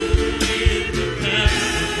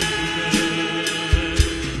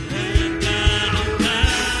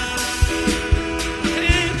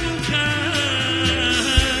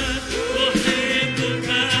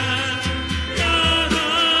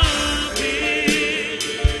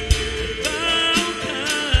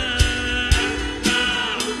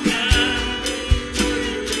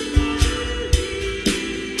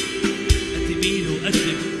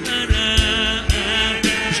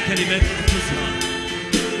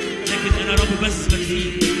لكن أنا رب بثبت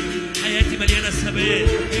فيك. حياتي مليانة ثبات.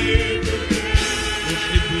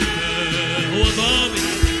 أحبك هو ضامن.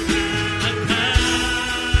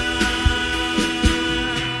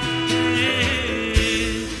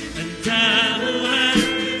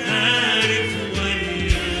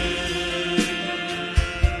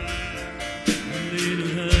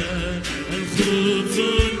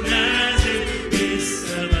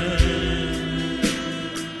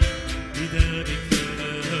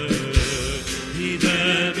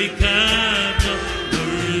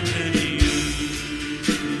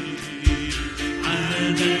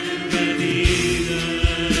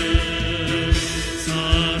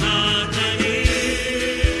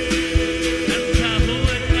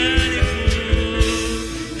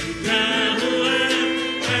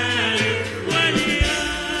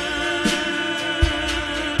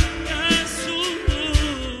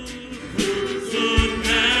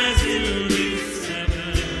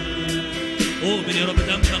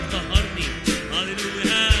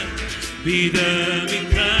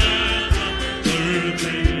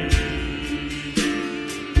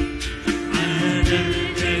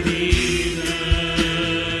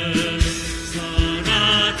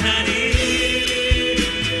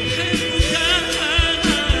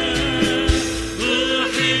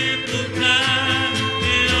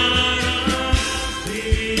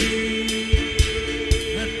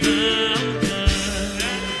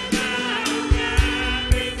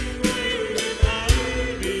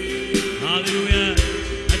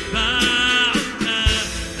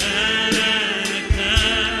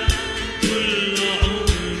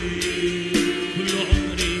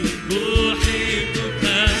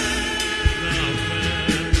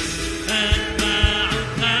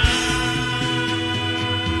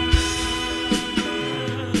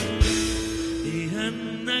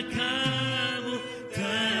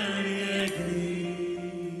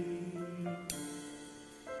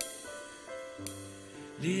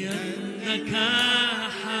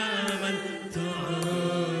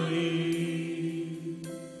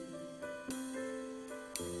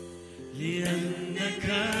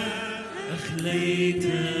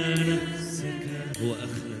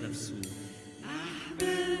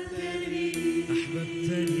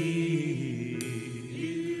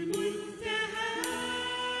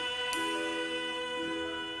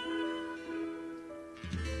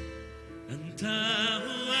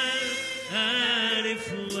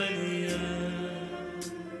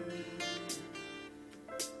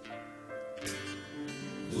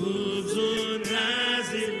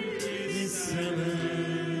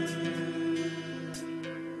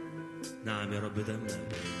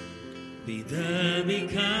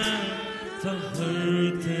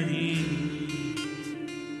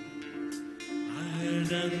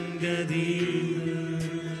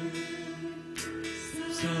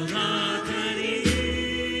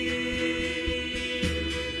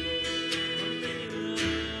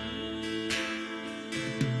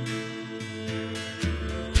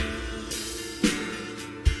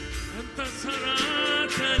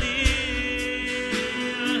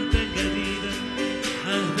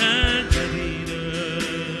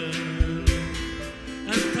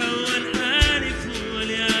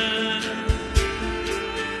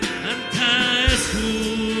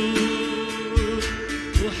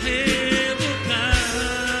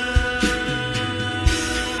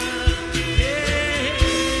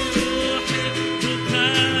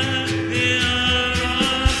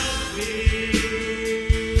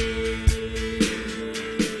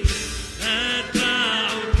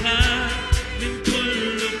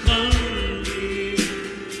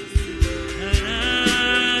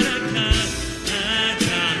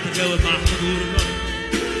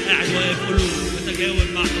 قاعد واقف قول له بتجاوب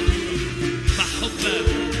مع حبك مع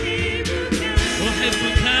حبك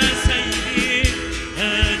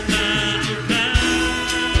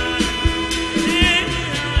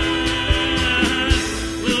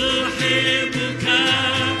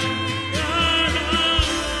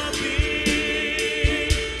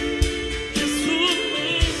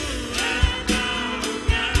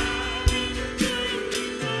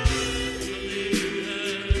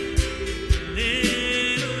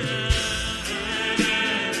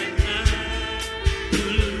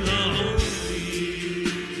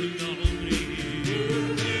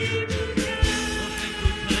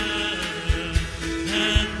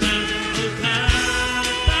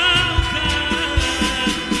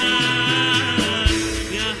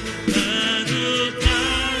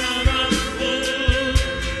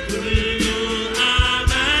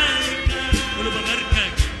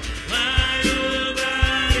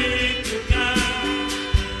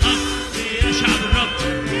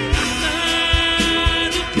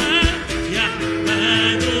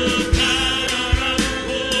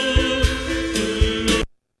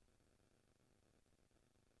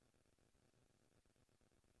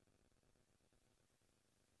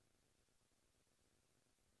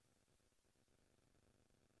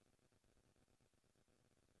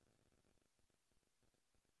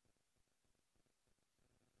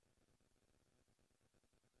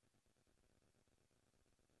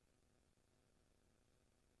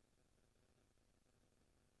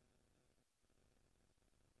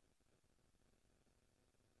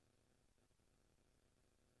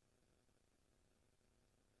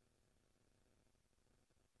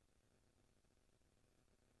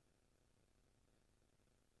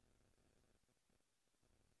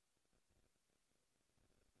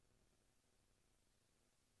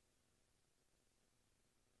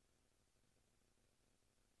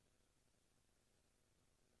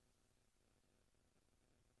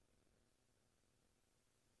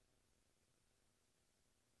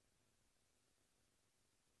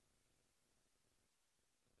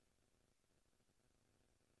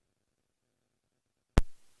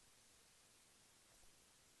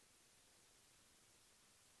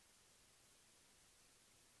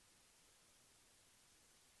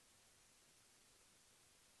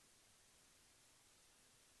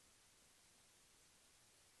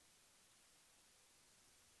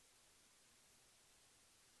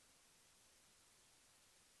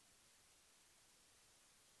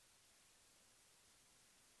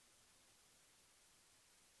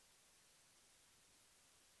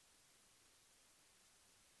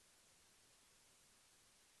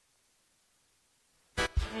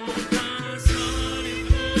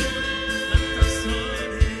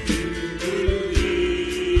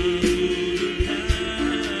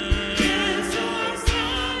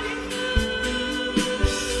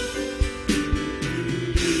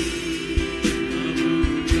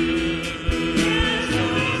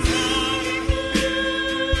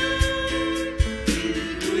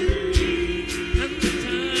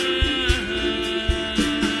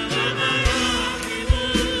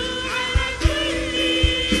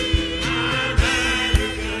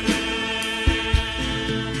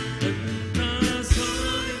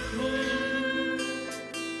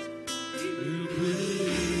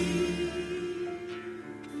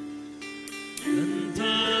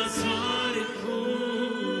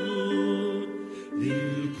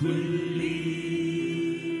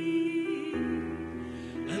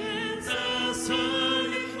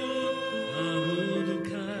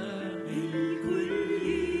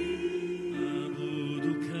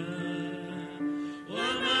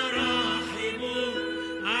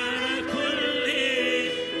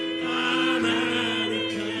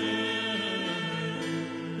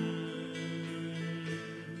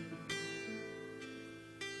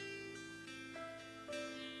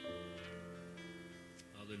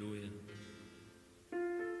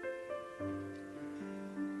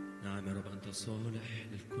صالح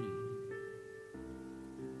للكل.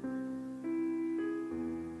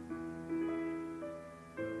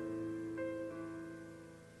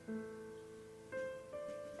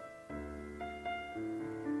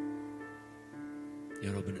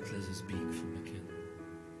 يا رب نتلذذ بيك في المكان.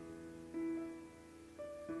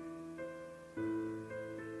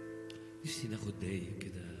 نفسي ناخد دقايق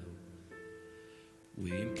كده،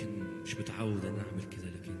 ويمكن مش متعود ان اعمل كده،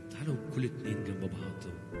 لكن تعالوا كل اتنين جنب بعض.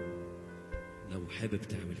 لو حابب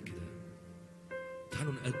تعمل كده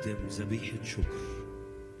تعالوا نقدم ذبيحة شكر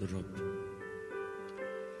للرب.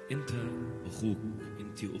 انت اخوك،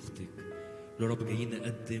 انت اختك، للرب جايين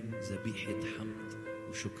نقدم ذبيحة حمد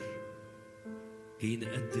وشكر. جايين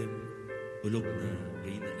نقدم قلوبنا،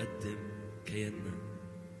 جايين نقدم كياننا.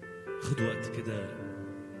 خد وقت كده،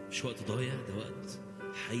 مش وقت ضايع، ده وقت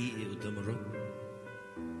حقيقي قدام الرب.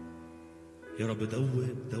 يا رب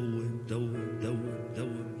دوب دوب دوب دوب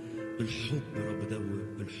دوب بالحب. يا رب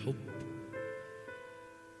دوب بالحب.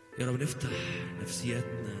 يا رب نفتح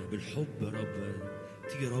نفسياتنا بالحب. يا رب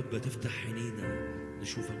تيجي يا رب تفتح عينينا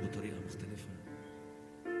نشوفك بطريقة مختلفة.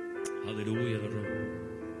 هللويا للرب.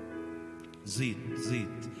 زيت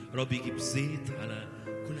زيت رب يجيب زيت على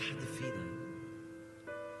كل حد فينا.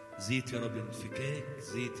 زيت يا رب للانفكاك،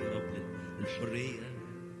 زيت يا رب للحرية.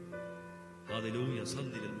 هللويا.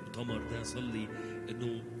 صلي للمؤتمر ده، صلي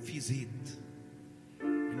انه في زيت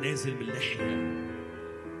نازل من اللحية،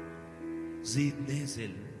 زيت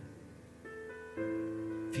نازل،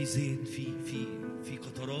 في زيت، في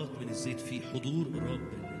قطرات من الزيت، في حضور الرب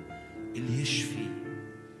اللي يشفي.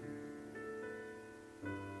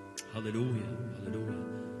 هللويا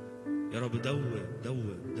هللويا. يا رب دوب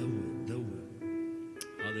دوب دوب دوب.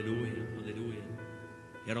 هللويا هللويا.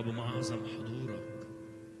 يا رب ما أعظم حضورك،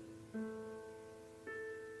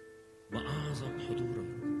 ما أعظم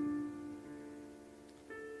حضورك.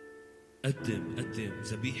 قدم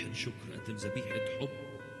ذبيحة شكر، قدم ذبيحة حب،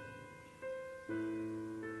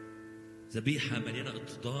 ذبيحة مليانة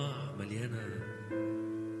اتضاع، مليانة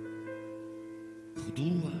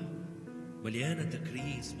خضوع، مليانة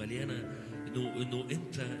تكريس، مليانة إنه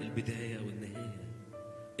أنت البداية والنهاية.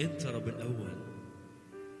 أنت رب الأول،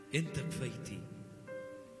 أنت كفايتي.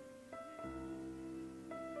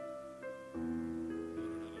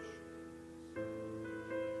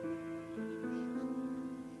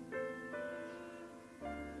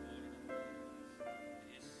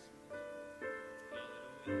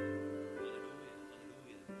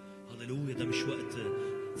 ده مش وقت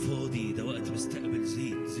فاضي، ده وقت مستقبل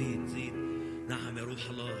زيت زيت زيت. نعم يا روح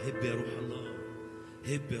الله، هب يا روح الله،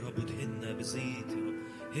 هب يا رب ودهنا بزيت يا رب،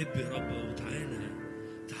 هب يا رب وتعالى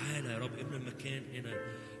تعالى يا رب. ابن المكان هنا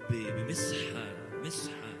بمسحة.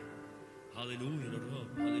 هللويا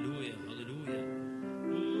للرب. هللويا هللويا.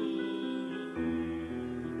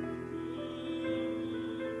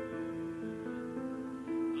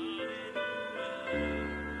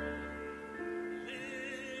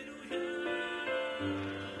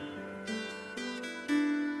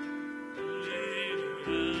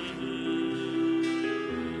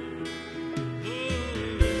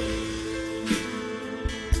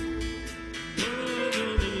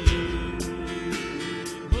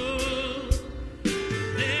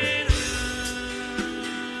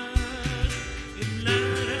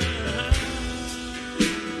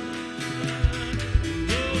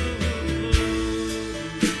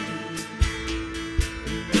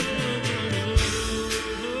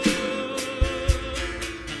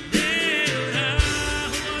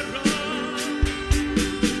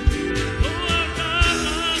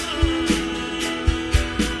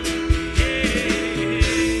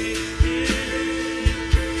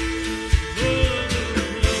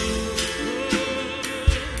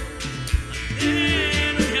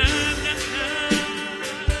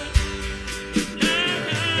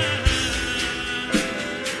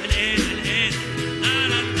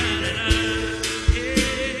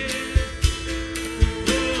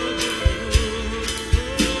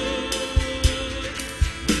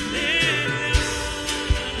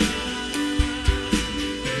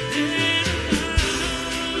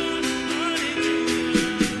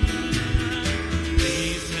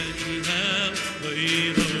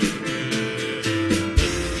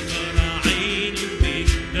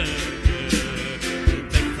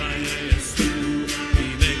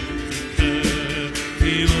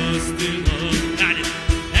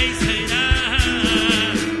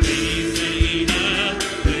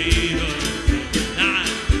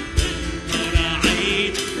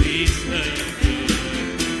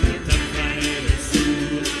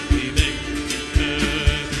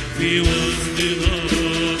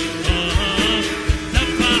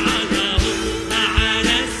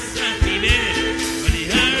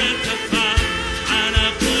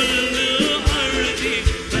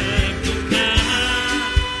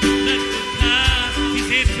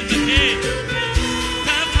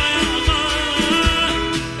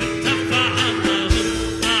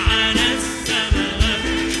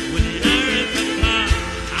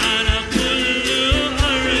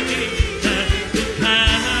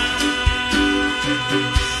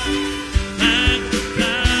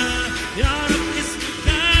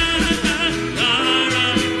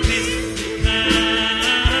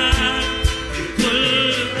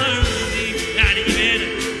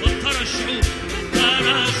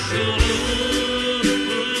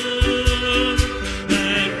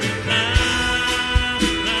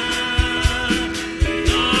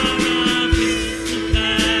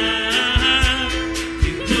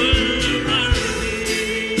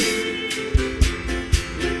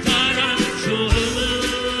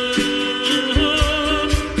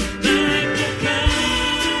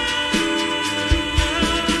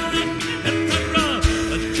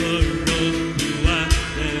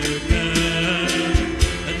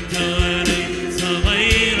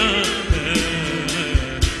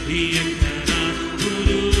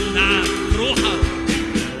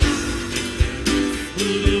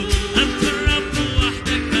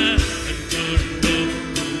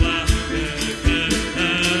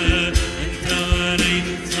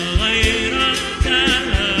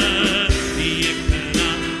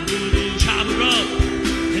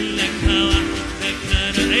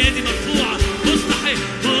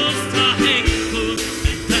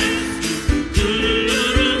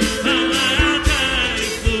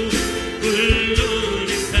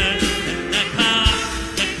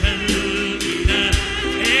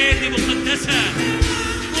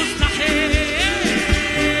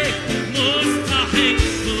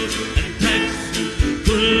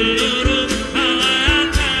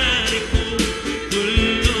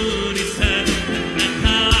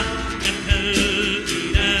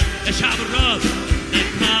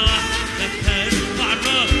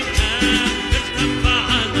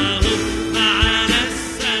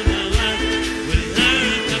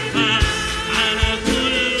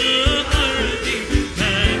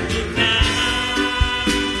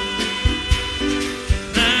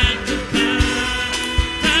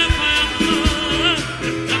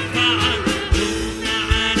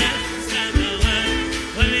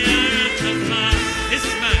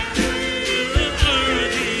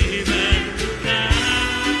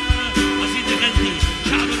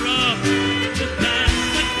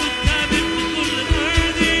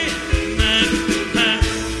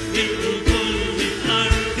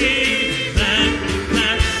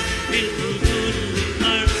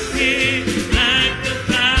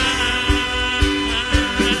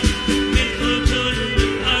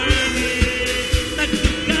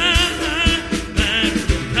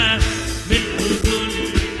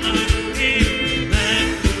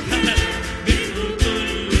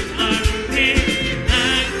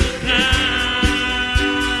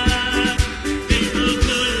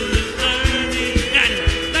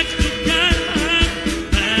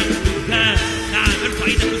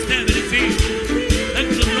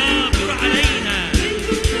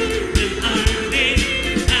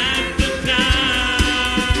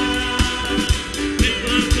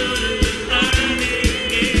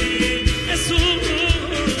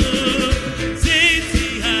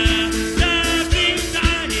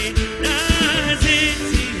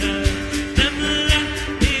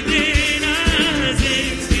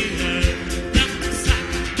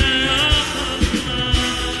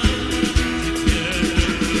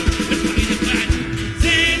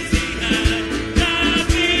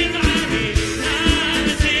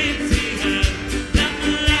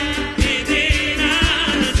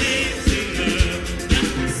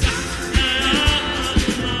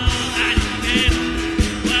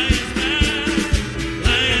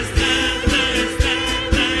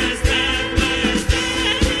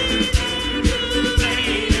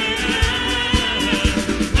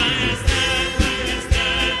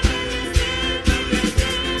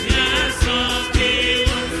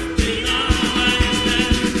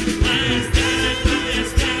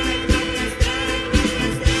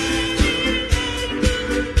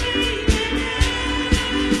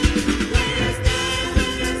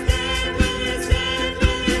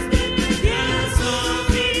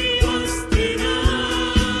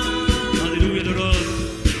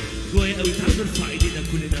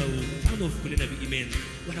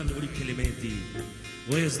 المجد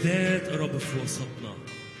ويزداد الرب في وسطنا.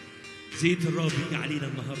 زيت الرب يجي علينا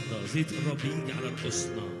النهارده، زيت الرب يجي على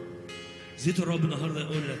رؤوسنا. زيت الرب النهارده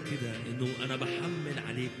يقول لك كده انه انا بحمل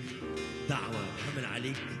عليك دعوه، بحمل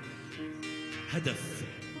عليك هدف.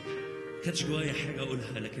 ما كانش جوايا حاجه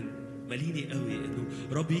اقولها لكن ماليني قوي انه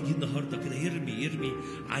رب يجي النهارده كده يرمي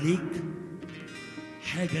عليك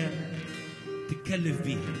حاجه تتكلف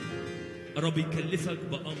بيها. الرب يكلفك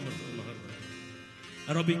بامر النهارده،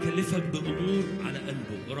 الرب يكلفك بامور على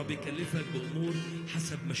قلبه، الرب يكلفك بامور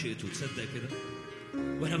حسب مشيئته. تصدق كده؟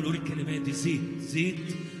 واحنا بنقول الكلمات دي زيت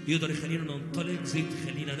يقدر يخلينا ننطلق، زيت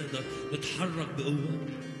يخلينا نقدر نتحرك بقوه،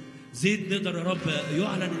 زيت نقدر يا رب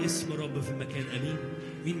يعلن اسم رب في المكان. امين.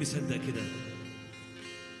 مين مصدق كده؟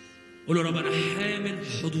 قول له رب انا حامل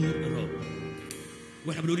حضور الرب.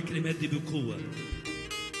 واحنا بنقول الكلمات دي بقوه.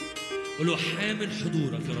 قول له حامل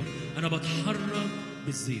حضورك يا رب، انا بتحرك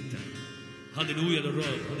بالزيت ده. هللويا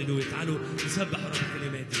للرب، هللويا. تعالوا نسبح رب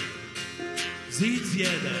الكلمات دي. زيت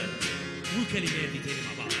زياده. قول كلمات دي تاني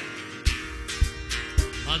مع بعض.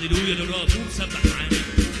 هللويا للرب. قول سبح معانا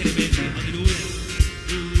الكلمات دي. هللويا.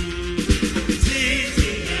 زيت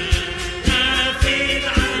زياده فيض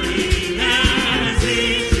علينا،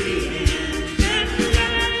 زيت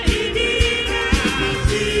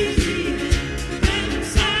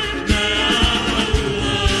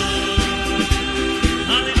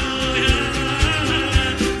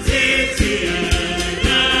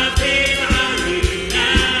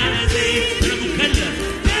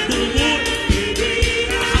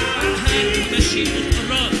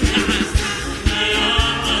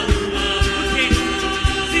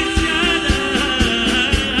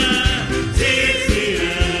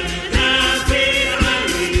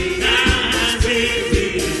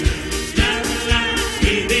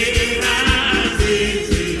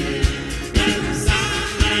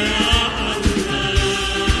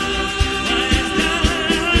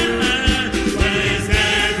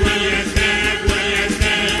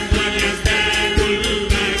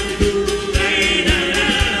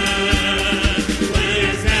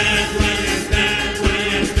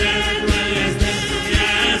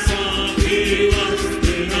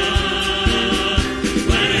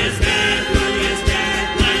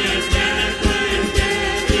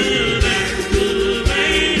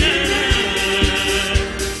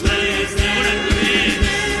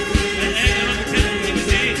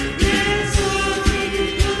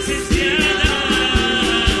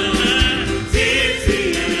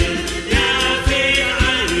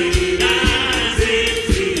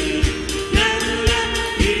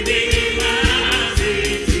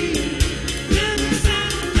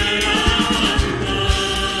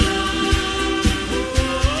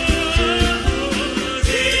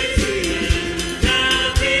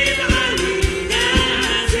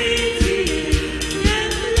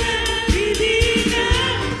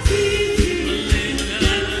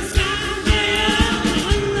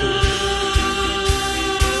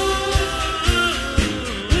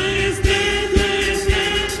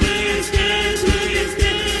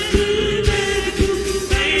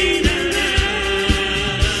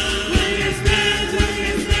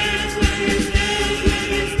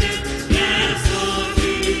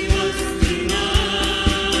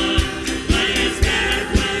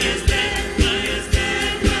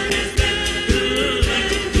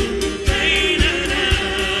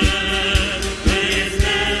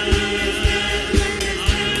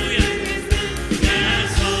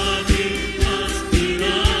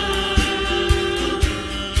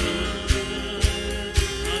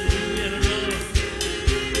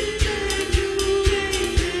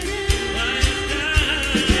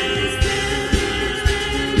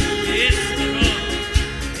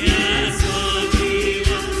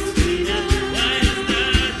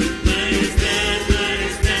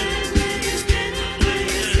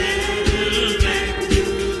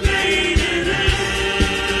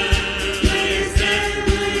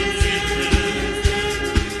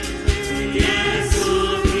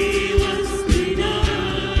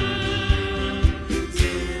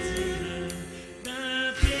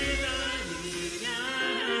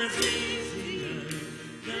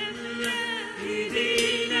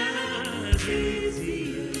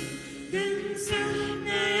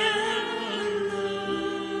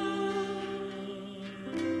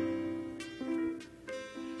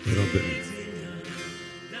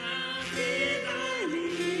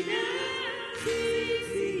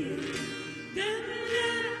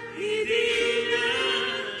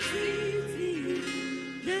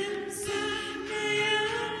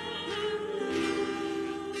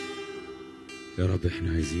يا رب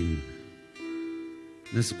احنا عايزين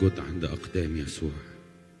نسجد عند أقدام يسوع.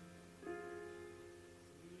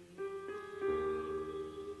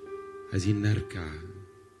 عايزين نركع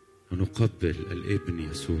ونقبل الابن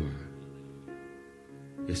يسوع،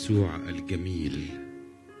 يسوع الجميل.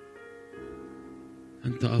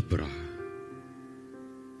 أنت أبرع،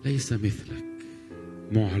 ليس مثلك،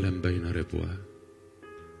 معلم بين ربوة،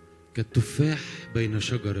 كالتفاح بين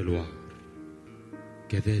شجر الوعر،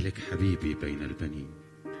 كذلك حبيبي بين البنين.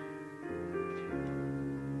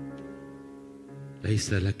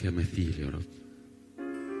 ليس لك مثيل يا رب.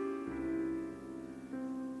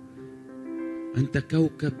 أنت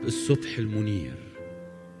كوكب الصبح المنير،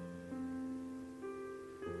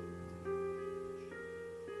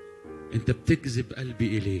 أنت بتجذب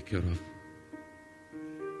قلبي إليك يا رب.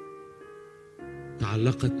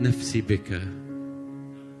 تعلقت نفسي بك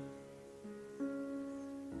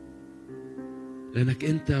لأنك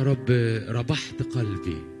أنت يا رب ربحت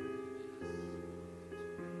قلبي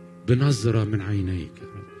بنظرة من عينيك يا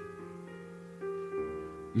رب.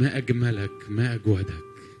 ما أجملك، ما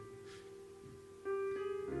أجودك،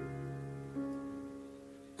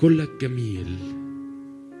 كلك جميل،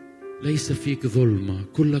 ليس فيك ظلمة،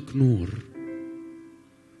 كلك نور.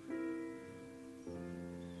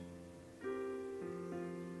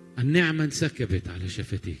 النعمة انسكبت على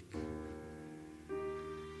شفتيك.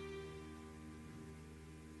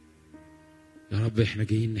 يا رب احنا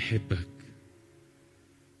جايين نحبك،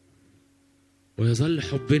 ويظل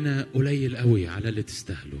حبنا قليل قوي على اللي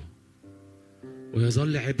تستاهله،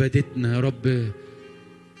 ويظل عبادتنا يا رب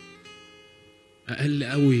أقل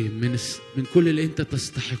قوي من كل اللي أنت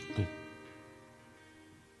تستحقه.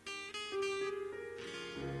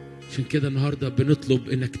 عشان كده النهاردة بنطلب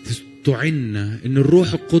إنك تعنا إن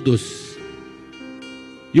الروح القدس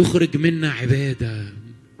يخرج منا عبادة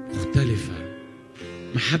مختلفة،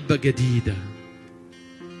 محبة جديدة،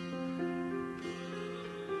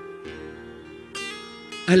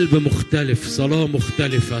 قلب مختلف، صلاة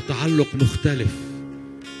مختلفة، تعلق مختلف.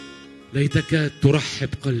 ليتك ترحب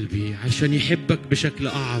قلبي عشان يحبك بشكل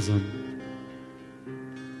أعظم.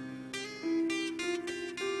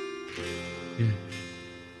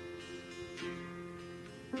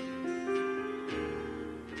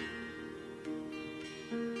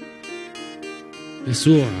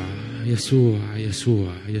 يسوع يسوع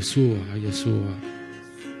يسوع يسوع يسوع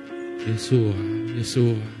يسوع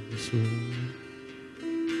يسوع يسوع.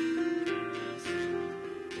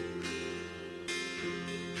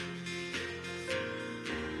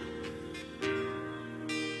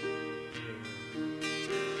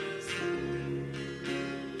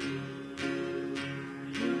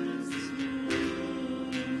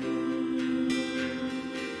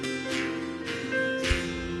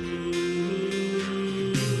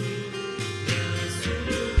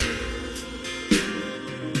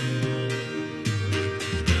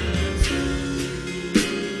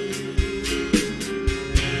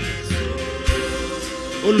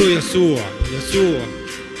 قل له يسوع يسوع.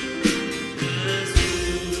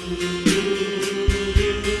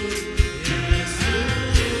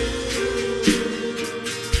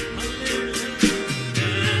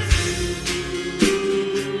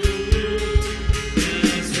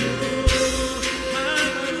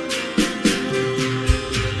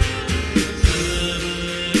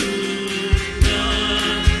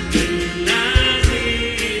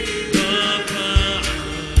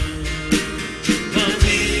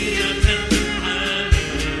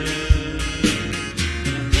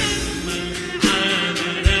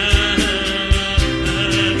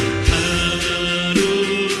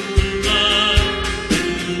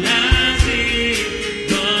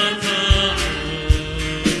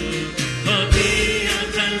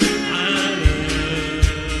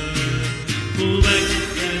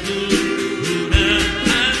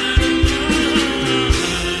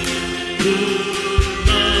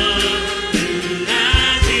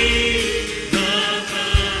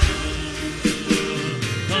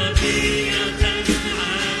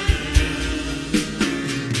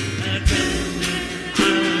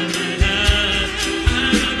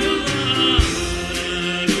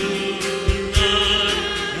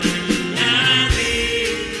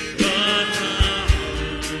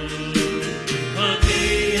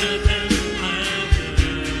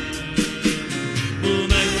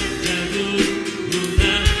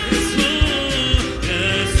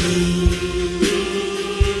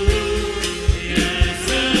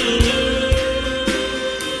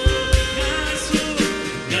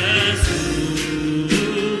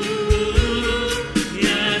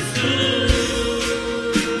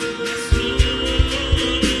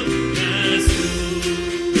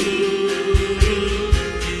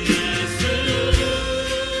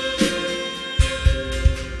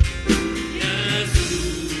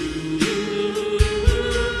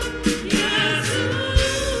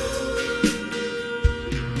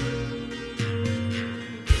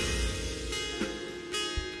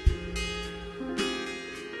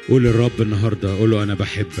 قول للرب النهارده، قول له انا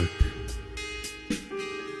بحبك.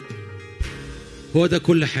 هو ده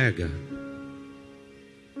كل حاجه.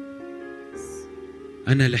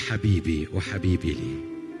 انا لحبيبي وحبيبي لي.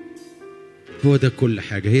 هو ده كل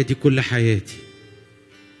حاجه، هي دي كل حياتي.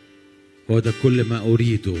 هو ده كل ما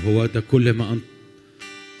اريده، هو ده كل ما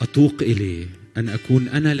اتوق اليه، ان اكون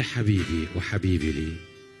انا لحبيبي وحبيبي لي.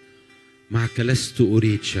 معك لست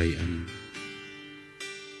اريد شيئا.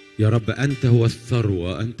 يا رب أنت هو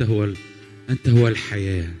الثروة، أنت هو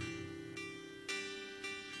الحياة.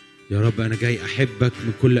 يا رب أنا جاي أحبك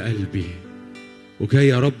من كل قلبي، وجاي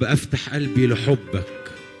يا رب أفتح قلبي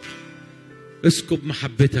لحبك. اسكب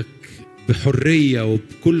محبتك بحرية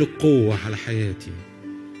وبكل قوة على حياتي،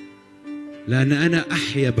 لأن أنا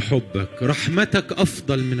أحيا بحبك. رحمتك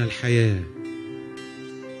أفضل من الحياة.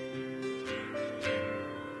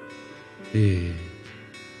 إيه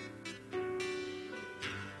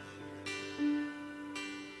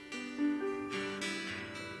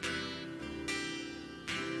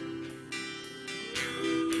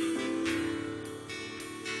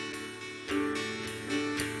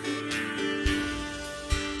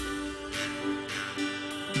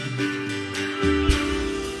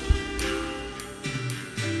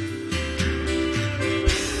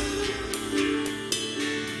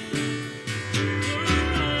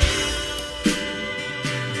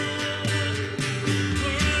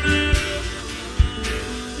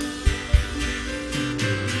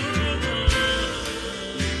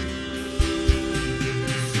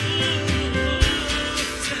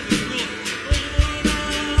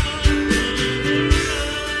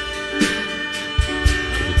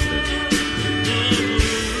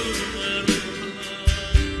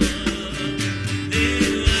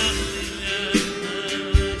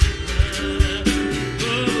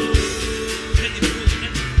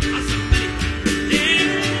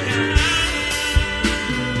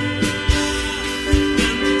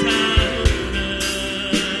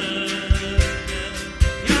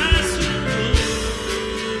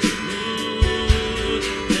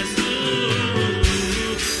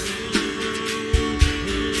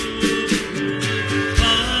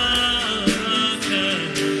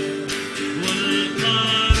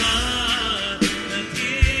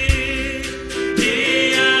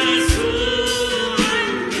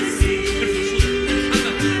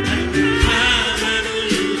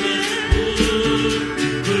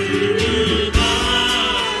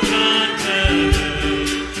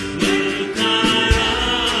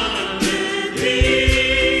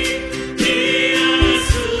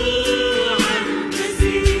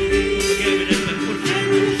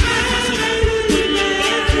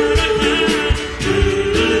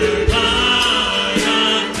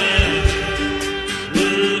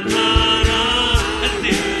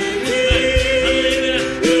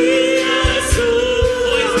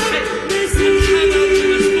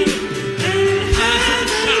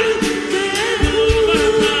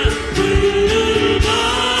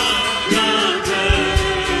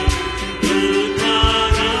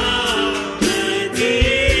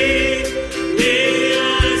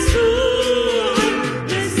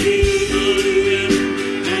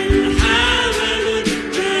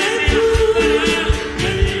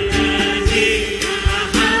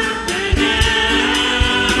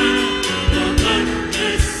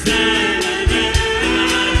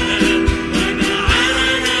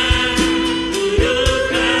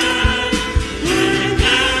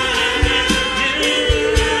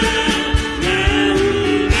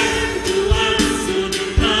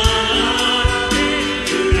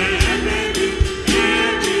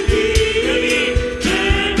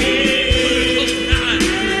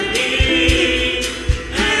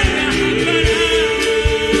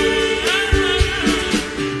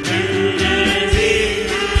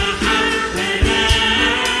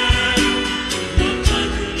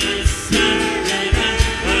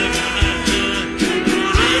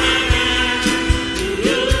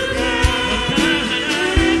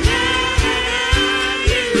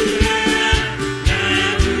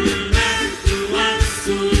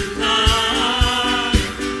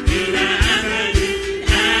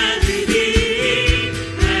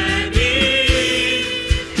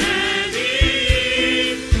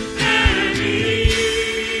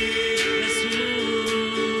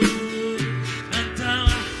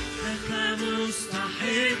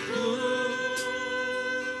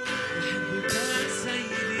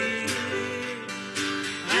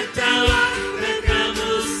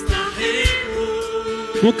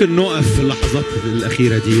ممكن نقف في اللحظات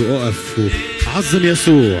الأخيرة دي وأقف وعظم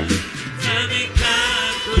يسوع.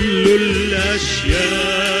 كل الأشياء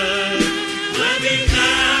وبك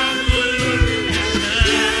كل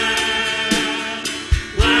الأشياء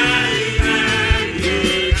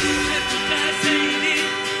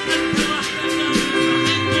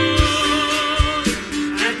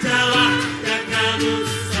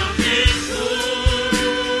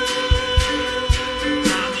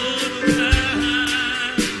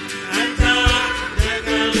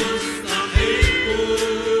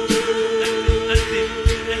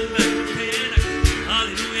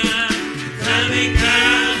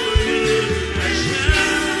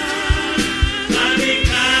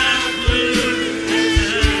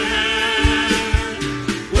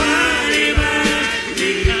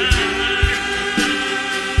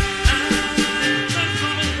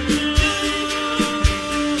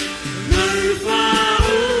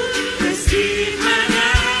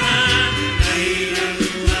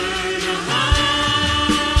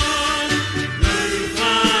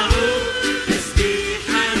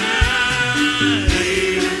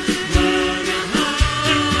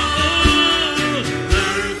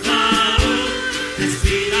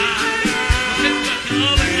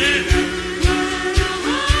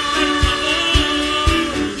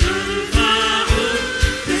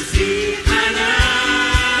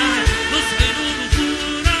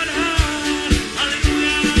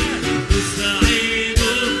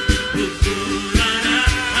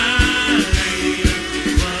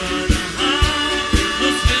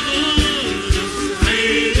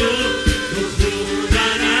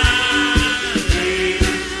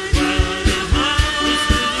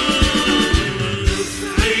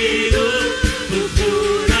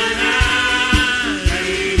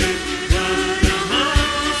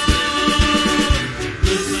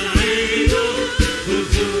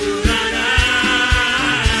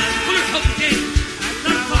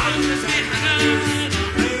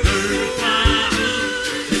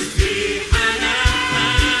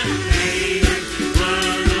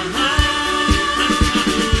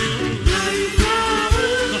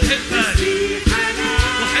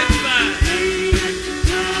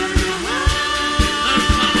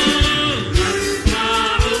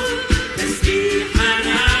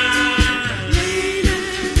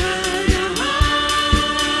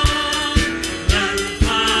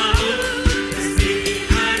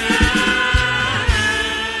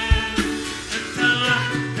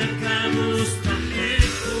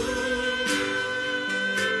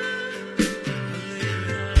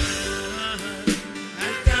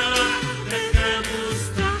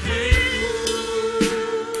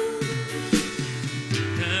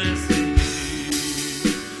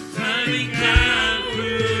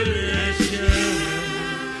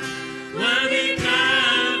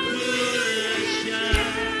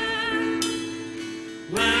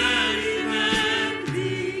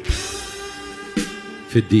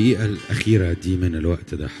في الدقيقة الأخيرة دي من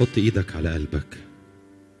الوقت ده حط إيدك على قلبك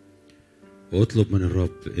واطلب من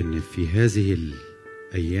الرب إن في هذه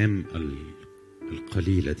الأيام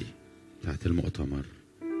القليلة دي بتاعت المؤتمر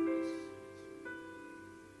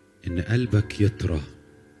إن قلبك يطرى،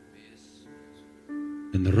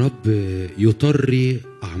 إن الرب يطري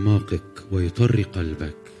أعماقك ويطري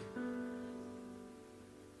قلبك،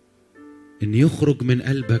 إن يخرج من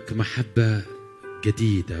قلبك محبة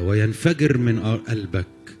جديدة وينفجر من قلبك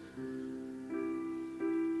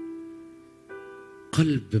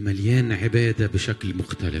قلب مليان عبادة بشكل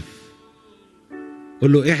مختلف.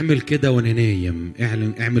 قل له اعمل كده وانا نايم،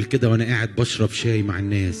 اعمل كده وانا قاعد بشرب شاي مع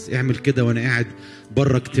الناس، اعمل كده وانا قاعد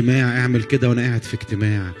بره اجتماع، اعمل كده وانا قاعد في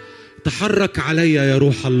اجتماع. تحرك عليا يا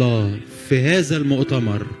روح الله في هذا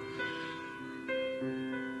المؤتمر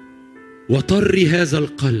وطري هذا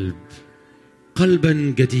القلب قلبا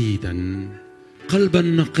جديدا، قلبا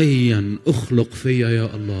نقيا اخلق فيا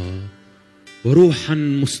يا الله، وروحا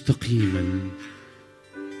مستقيما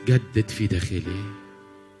جدد في داخلي.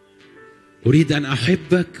 أريد أن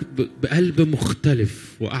أحبك بقلب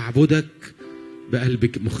مختلف وأعبدك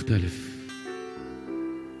بقلب مختلف.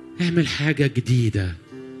 اعمل حاجة جديدة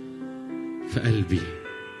في قلبي،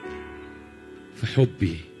 في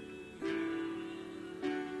حبي.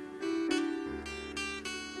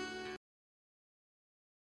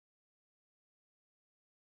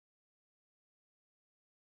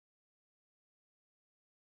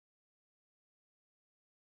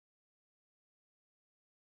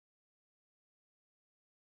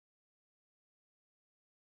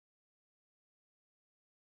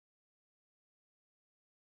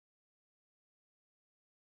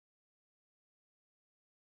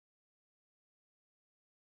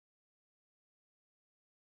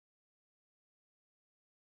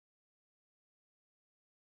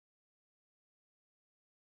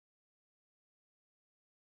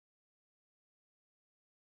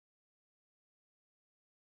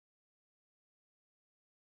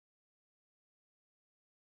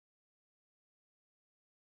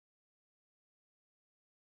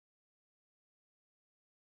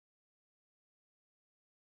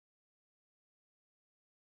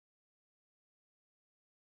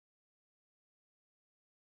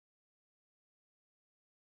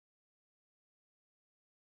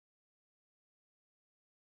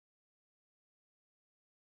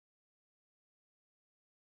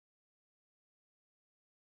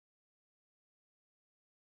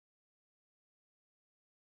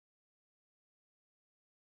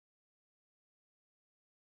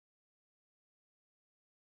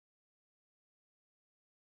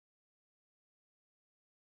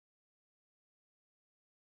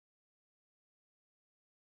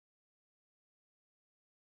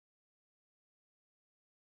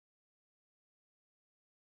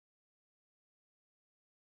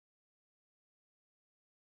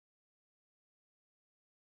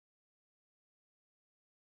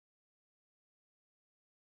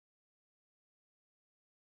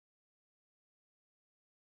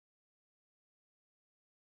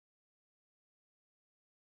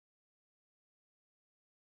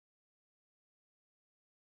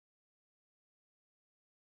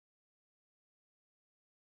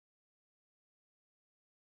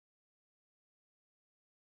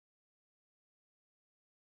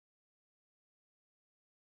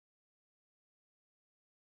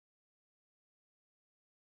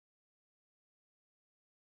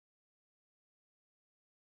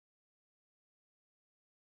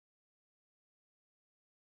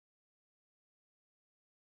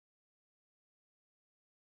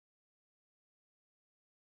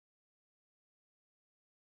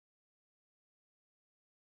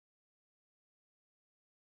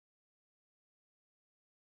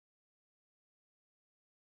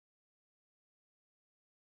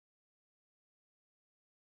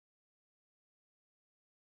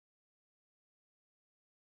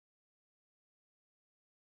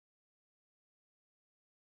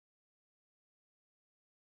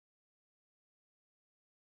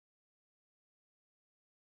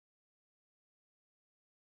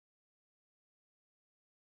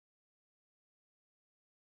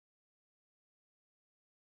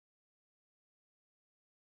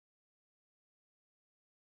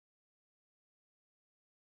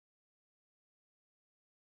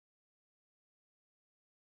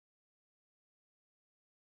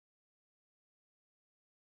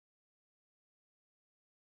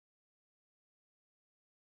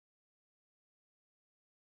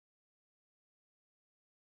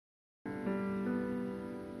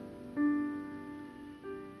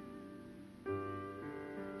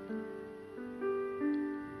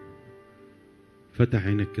 فتح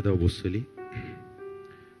عينك كده وبص لي.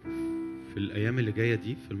 الايام اللي جايه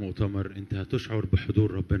دي في المؤتمر انت هتشعر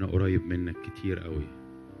بحضور ربنا قريب منك كتير قوي.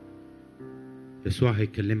 يسوع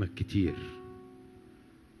هيكلمك كتير،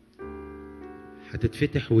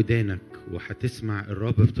 هتتفتح ودانك وهتسمع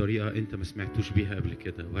الرب بطريقه انت ما سمعتوش بيها قبل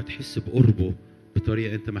كده، وهتحس بقربه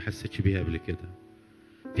بطريقه انت ما حسيتش بيها قبل كده.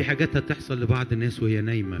 في حاجات هتحصل لبعض الناس وهي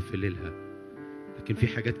نايمه في ليلها، لكن في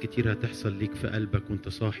حاجات كتير هتحصل ليك في قلبك وانت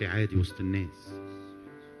صاحي عادي وسط الناس.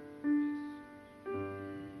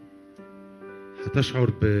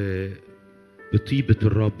 هتشعر بطيبة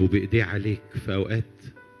الرب وبإيديه عليك في أوقات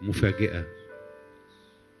مفاجئة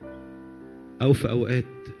أو في أوقات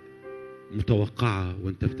متوقعة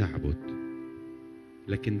وانت بتعبد،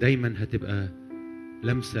 لكن دايما هتبقى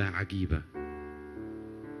لمسة عجيبة،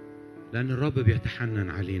 لأن الرب بيتحنن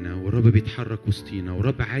علينا، والرب بيتحرك وسطينا،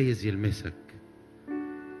 والرب عايز يلمسك،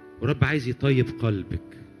 والرب عايز يطيب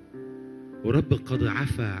قلبك، والرب قد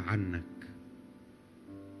عفى عنك،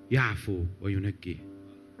 يعفو وينجي.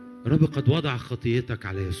 الرب قد وضع خطيتك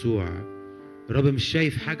على يسوع. الرب مش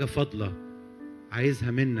شايف حاجة فضلة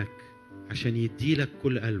عايزها منك عشان يديلك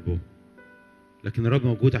كل قلبه، لكن الرب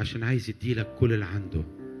موجود عشان عايز يديلك كل اللي عنده.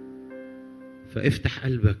 فافتح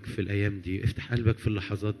قلبك في الأيام دي، افتح قلبك في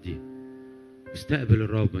اللحظات دي، استقبل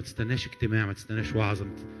الرب. ما تستناش اجتماع، ما تستناش وعظة،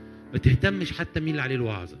 ما تهتمش حتى مين اللي عليه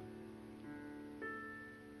الوعظة.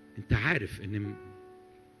 انت عارف ان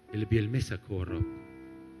اللي بيلمسك هو الرب،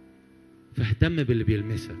 فاهتم باللي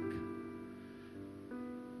بيلمسك.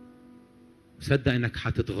 صدق انك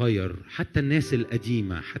هتتغير. حتى الناس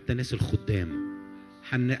القديمة، حتى الناس الخدام،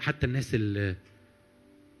 حتى الناس اللي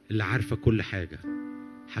عارفة كل حاجة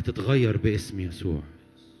هتتغير باسم يسوع.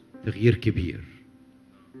 تغيير كبير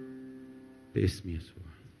باسم يسوع.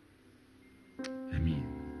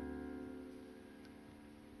 امين.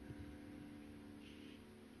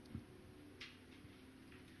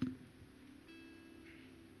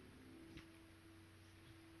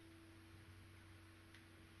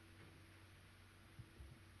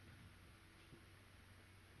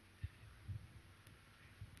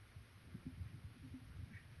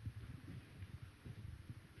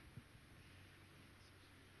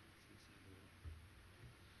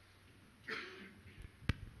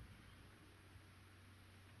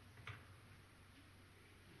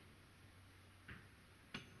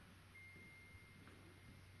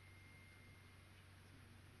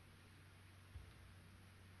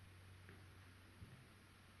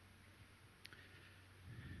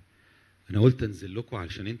 انا قلت انزل لكم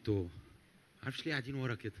علشان انتوا معرفش ليه قاعدين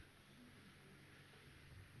ورا كده.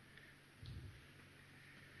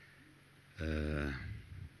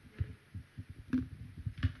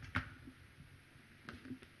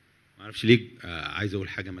 معرفش ليه عايز اقول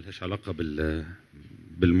حاجه ملهاش علاقه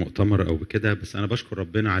بالمؤتمر او بكده، بس انا بشكر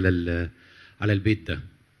ربنا على البيت ده،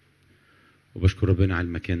 وبشكر ربنا على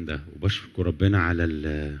المكان ده، وبشكر ربنا على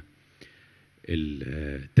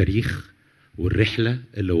التاريخ والرحله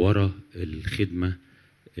اللي ورا الخدمه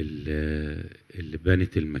اللي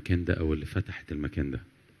بنت المكان ده او اللي فتحت المكان ده.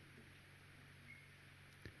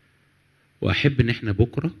 واحب ان احنا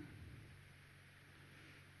بكره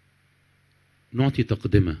نعطي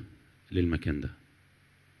تقدمه للمكان ده،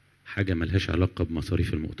 حاجه ملهاش علاقه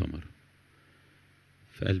بمصاريف المؤتمر.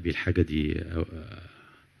 في قلبي الحاجه دي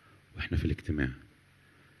واحنا في الاجتماع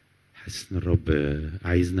حاسس ان الرب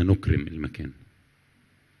عايزنا نكرم المكان.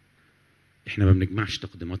 احنا ما بنجمعش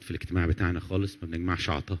تقديمات في الاجتماع بتاعنا خالص، ما بنجمعش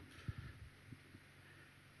عطا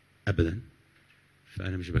ابدا.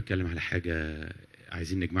 فانا مش بتكلم على حاجه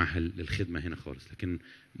عايزين نجمعها للخدمه هنا خالص، لكن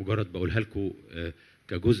مجرد بقولها لكم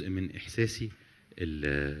كجزء من احساسي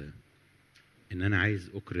ان انا عايز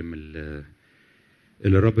اكرم اللي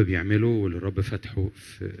الرب بيعمله واللي الرب فتحه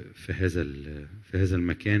في هذا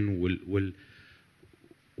المكان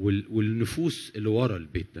والنفوس اللي ورا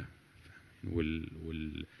البيت ده،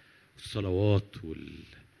 والصلوات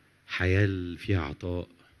والحياه اللي فيها عطاء،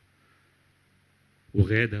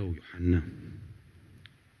 وغادة ويوحنا.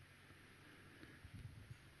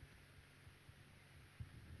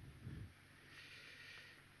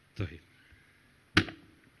 طيب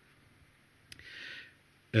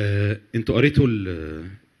انتوا قريتوا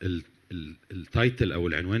التايتل او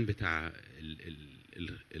العنوان بتاع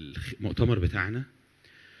المؤتمر بتاعنا،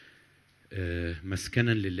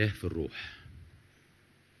 مسكنا لله في الروح.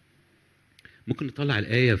 ممكن نطلع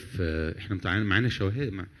الآية في احنا معانا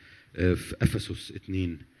شواهد في أفسس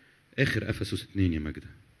 2، آخر أفسس 2 يا مجدة.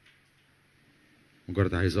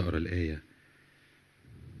 مجرد عايز أقرأ الآية.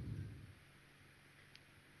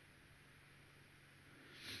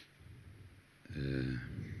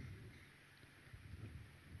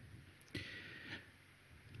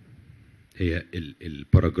 هي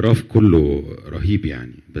الباراجراف كله رهيب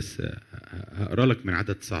يعني، بس هقرا لك من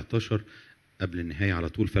عدد 19 قبل النهايه على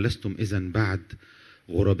طول. فلستم اذن بعد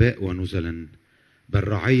غرباء ونزلا، بل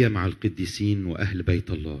رعيه مع القديسين واهل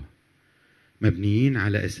بيت الله، مبنيين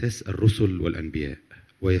على اساس الرسل والانبياء،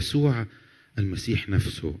 ويسوع المسيح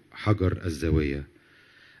نفسه حجر الزاويه،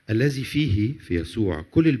 الذي فيه في يسوع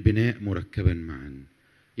كل البناء مركبا معا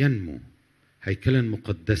ينمو هيكلا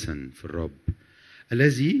مقدسا في الرب،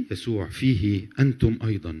 الذي يسوع فيه أنتم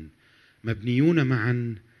أيضا مبنيون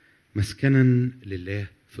معا مسكنا لله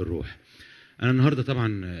في الروح. أنا النهاردة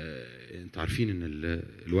طبعا أنتوا عارفين أن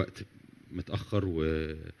الوقت متأخر،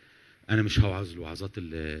 وأنا مش هوعظ الوعظات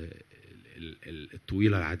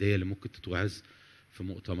الطويلة العادية اللي ممكن تتوعظ في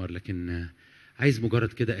مؤتمر، لكن عايز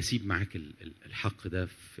مجرد كده أسيب معاك الحق ده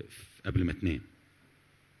قبل ما تنام.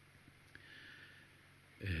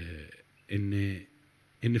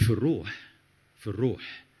 إن في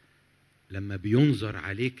الروح لما بينظر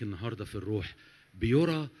عليك النهارده في الروح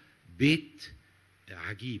بيرى بيت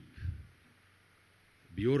عجيب،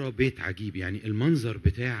 يعني المنظر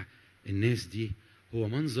بتاع الناس دي هو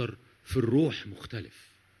منظر في الروح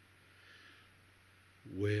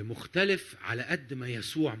مختلف على قد ما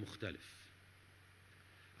يسوع مختلف،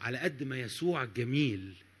 على قد ما يسوع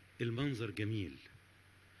جميل المنظر جميل،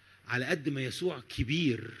 على قد ما يسوع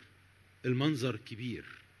كبير المنظر كبير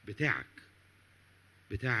بتاعك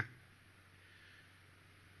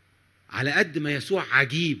على قد ما يسوع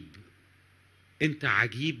عجيب انت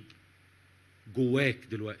عجيب جواك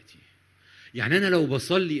دلوقتي. يعني انا لو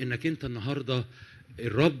بصلي انك انت النهارده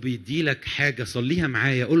الرب يديلك حاجه صليها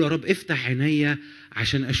معايا، قول يا رب افتح عينيا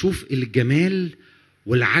عشان اشوف الجمال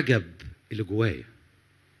والعجب اللي جوايا،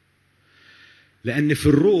 لان في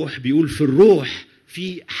الروح بيقول في الروح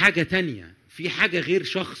في حاجه تانية، في حاجه غير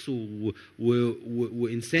شخص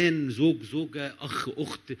وانسان، زوجه، اخ،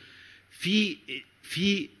 اخت،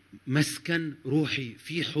 في مسكن روحي،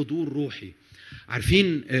 في حضور روحي.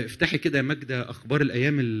 عارفين افتحي كده يا ماجدة اخبار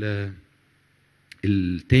الايام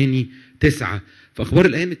التاني 9، في اخبار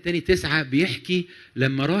الايام التاني 9 بيحكي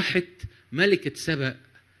لما راحت ملكة سبأ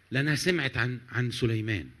لانها سمعت عن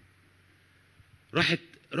سليمان،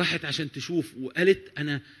 راحت عشان تشوف، وقالت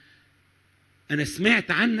انا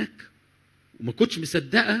سمعت عنك وما كنتش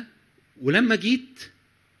مصدقه، ولما جيت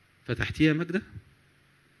فتحتيها يا ماجدة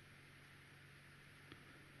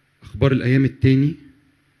اخبار الايام التاني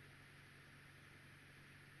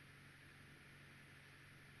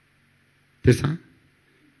 9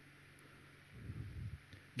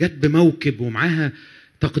 جت بموكب ومعاها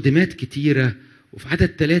تقديمات كتيرة. وفي عدد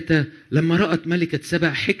 3 لما رأت ملكة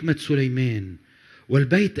سبأ حكمة سليمان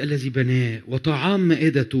والبيت الذي بناه وطعام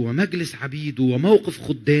مائدته ومجلس عبيده وموقف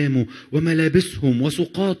خدامه وملابسهم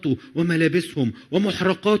وسقاته وملابسهم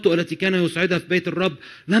ومحرقاته التي كان يسعدها في بيت الرب،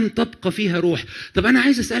 لم تبقى فيها روح. طب أنا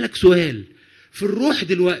عايز أسألك سؤال، في الروح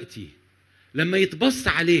دلوقتي لما يتبص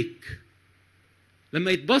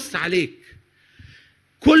عليك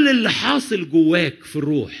كل اللي حاصل جواك في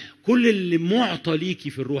الروح، كل اللي معطى ليكي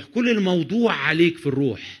في الروح، كل الموضوع عليك في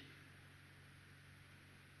الروح،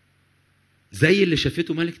 زي اللي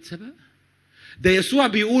شافته ملكة سبأ؟ ده يسوع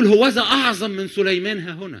بيقول هوذا أعظم من سليمان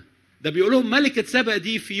ها هنا. ده بيقول لهم ملكة سبأ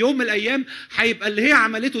دي في يوم من الأيام هيبقى اللي هي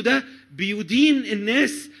عملته ده بيدين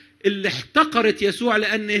الناس اللي احتقرت يسوع،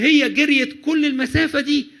 لأن هي جريت كل المسافة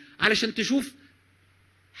دي علشان تشوف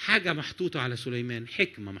حاجة محطوطة على سليمان،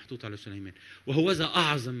 حكمة محطوطة على سليمان، وهوذا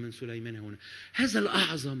أعظم من سليمان هنا. هذا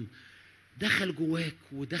الأعظم دخل جواك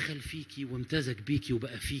ودخل فيكي وامتزج بيكي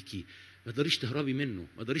وبقى فيكي، ما تقدريش تهربي منه،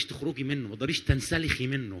 ما تقدريش تخرجي منه، ما تقدريش تنسلخي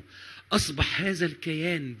منه. أصبح هذا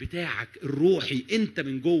الكيان بتاعك الروحي، أنت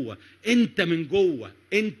من جوه، أنت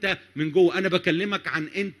من جوه. أنا بكلمك عن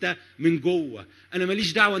أنت من جوه. أنا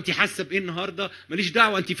ماليش دعوة أنت حاسة بإيه النهاردة، ماليش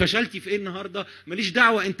دعوة أنت فشلتي في إيه النهاردة، ماليش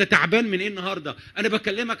دعوة أنت تعبان من إيه النهاردة. أنا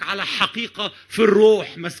بكلمك على حقيقة في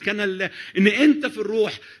الروح، مسكن الله، إن أنت في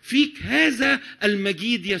الروح فيك هذا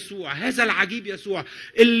المجيد يسوع، هذا العجيب يسوع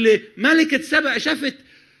اللي ملكة سبأ شافت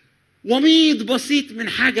وميض بسيط من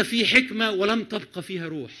حاجة فيه حكمة ولم تبقى فيها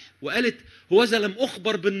روح، وقالت هوذا لم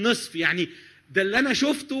أخبر بالنصف، يعني ده اللي أنا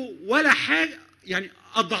شفته ولا حاجة، يعني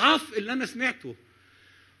أضعاف اللي أنا سمعته،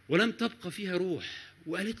 ولم تبقى فيها روح.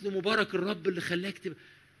 وقالت له مبارك الرب اللي خلاك تبقى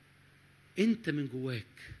أنت من جواك.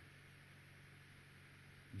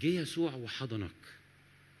 جه يسوع وحضنك،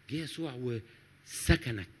 جه يسوع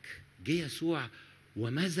وسكنك، جه يسوع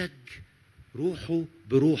ومزج روحه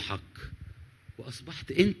بروحك،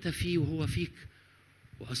 وأصبحت أنت فيه وهو فيك،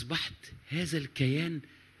 وأصبحت هذا الكيان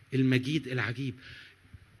المجيد العجيب.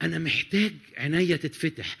 أنا محتاج عناية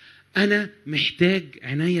تتفتح، أنا محتاج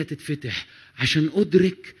عناية تتفتح عشان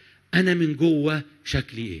أدرك أنا من جوه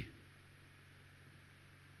شكلي إيه.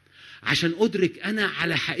 عشان أدرك أنا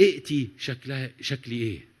على حقيقتي شكلي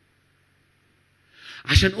إيه،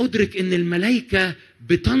 عشان أدرك إن الملائكة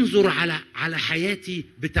بتنظر على حياتي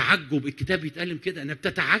بتعجب. الكتاب بيتكلم كده، أنها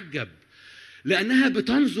بتتعجب لأنها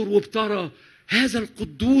بتنظر وبترى هذا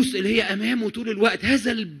القدوس اللي هي أمامه طول الوقت،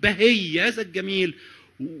 هذا البهي، هذا الجميل،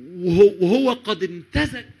 وهو قد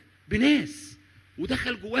امتزج بناس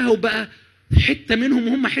ودخل جواها وبقى حتة منهم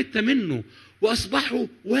وهم حتة منه وأصبحوا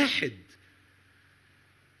واحد.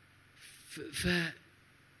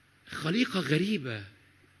 فخليقة غريبة،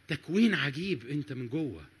 تكوين عجيب انت من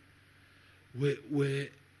جوه.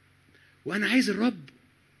 وانا عايز الرب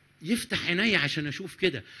يفتح عيني عشان اشوف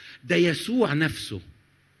كده. ده يسوع نفسه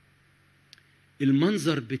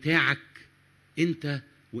المنظر بتاعك انت،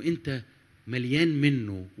 وانت مليان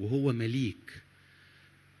منه وهو مليك.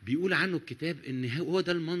 بيقول عنه الكتاب ان هو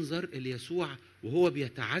ده المنظر اللي يسوع وهو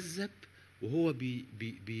بيتعذب وهو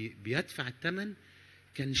بيدفع الثمن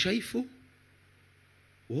كان شايفه،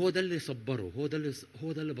 وهو ده اللي صبره،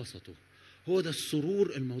 هو ده اللي بسطه، هو ده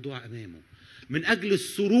السرور الموضوع امامه. من اجل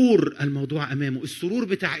السرور الموضوع امامه. السرور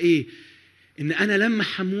بتاع ايه؟ ان انا لما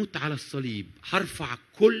هموت على الصليب هرفع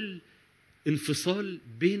كل انفصال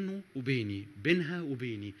بينه وبيني، بينها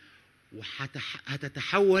وبيني،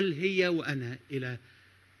 وهتتحول هي وانا الى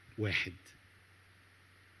واحد.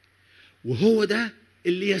 وهو ده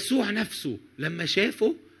اللي يسوع نفسه لما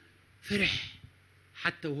شافه فرح،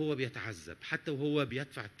 حتى وهو بيتعذب، حتى وهو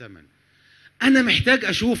بيدفع الثمن. أنا محتاج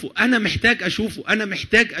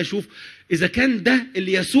أشوفه. إذا كان ده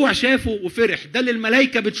اللي يسوع شافه وفرح، ده اللي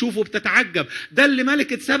الملائكة بتشوفه وبتتعجب، ده اللي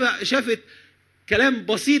ملكة سبأ شافت كلام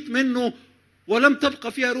بسيط منه ولم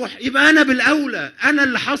تبقى فيها روح، يبقى أنا بالأولى. أنا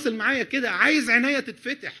اللي حاصل معايا كده. عايز عناية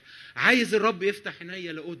تتفتح، عايز الرب يفتح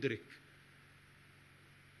عناية لأدرك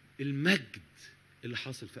المجد اللي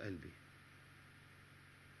حاصل في قلبي،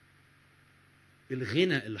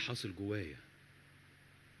 الغنى اللي حاصل جوايا.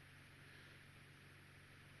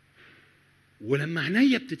 ولما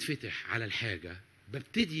عينيا بتتفتح على الحاجة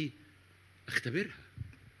ببتدي اختبرها،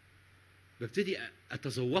 ببتدي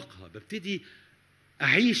اتذوقها، ببتدي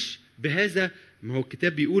اعيش بهذا. ما هو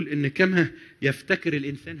الكتاب بيقول ان كما يفتكر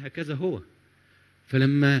الانسان هكذا هو.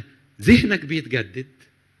 فلما ذهنك بيتجدد،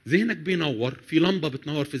 ذهنك بينور، في لمبة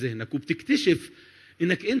بتنور في ذهنك، وبتكتشف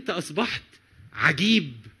انك انت اصبحت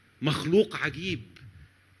عجيب، مخلوق عجيب،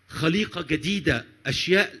 خليقة جديدة،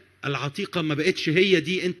 اشياء العتيقة ما بقتش هي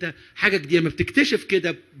دي، انت حاجة جديدة. ما بتكتشف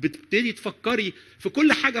كده بتبتدي تفكري في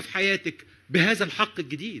كل حاجة في حياتك بهذا الحق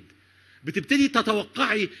الجديد. بتبتدي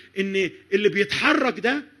تتوقعي ان اللي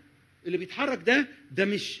بيتحرك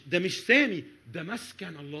ده مش سامي، ده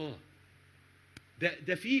مسكن الله،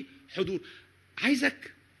 ده فيه حضور.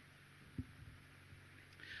 عايزك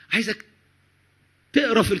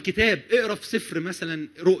تقرا في الكتاب، اقرا في سفر مثلا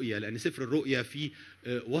رؤيا، لان سفر الرؤيا فيه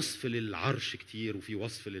وصف للعرش كتير وفي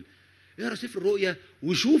وصف اقرا سفر الرؤيا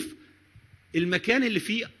وشوف المكان اللي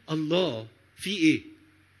فيه الله فيه ايه.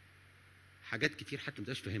 حاجات كتير حتى ما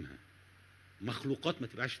تبقاش فاهمها، مخلوقات ما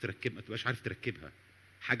تبقاش عارف تركبها،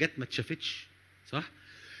 حاجات ما اتشافتش، صح؟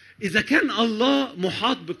 اذا كان الله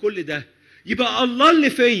محاط بكل ده، يبقى الله اللي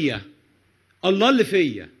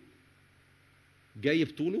فيا جاي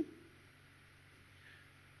بطوله؟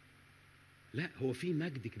 لا، هو في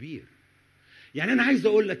مجد كبير. يعني انا عايز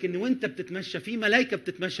اقول لك ان وانت بتتمشى في ملائكه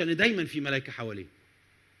بتتمشى، ان دايما في ملائكه حواليه.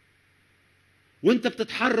 وانت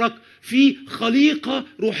بتتحرك في خليقه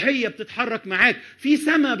روحيه بتتحرك معاك، في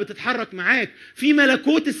سماء بتتحرك معاك، في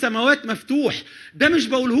ملكوت السماوات مفتوح. ده مش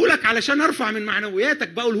بقوله لك علشان ارفع من معنوياتك،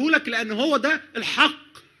 بقوله لك لان هو ده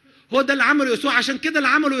الحق، هو ده اللي عمله يسوع. عشان كده اللي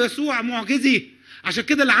عمله يسوع معجزي، عشان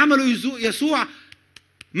كده اللي عمله يسوع.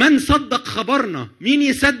 من صدق خبرنا؟ مين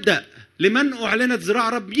يصدق؟ لمن أعلنت ذراع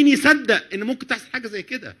رب؟ مين يصدق إن ممكن تحصل حاجة زي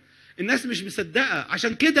كده؟ الناس مش مصدقة.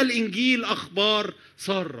 عشان كده الإنجيل أخبار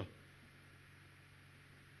سارة.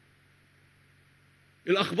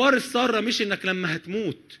 الأخبار السارة مش إنك لما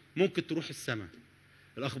هتموت ممكن تروح السماء.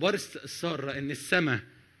 الأخبار السارة إن السماء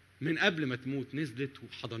من قبل ما تموت نزلت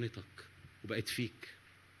وحضنتك وبقت فيك،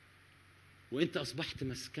 وإنت أصبحت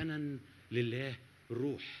مسكنا لله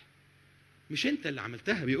الروح. مش أنت اللي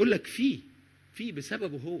عملتها، بيقول لك في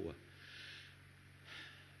بسببه هو.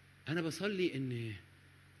 أنا بصلي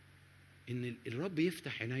إن الرب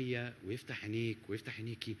يفتح عينيا ويفتح عينيك ويفتح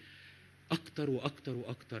عينيكي أكتر وأكتر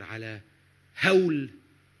وأكتر على هول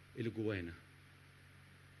اللي جوانا،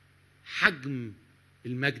 حجم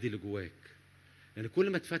المجد اللي جواك. يعني كل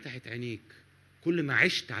ما اتفتحت عينيك كل ما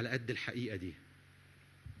عشت على قد الحقيقة دي.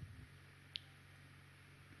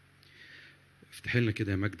 افتح لنا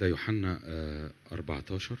كده يا مجدة يوحنا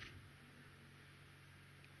 14.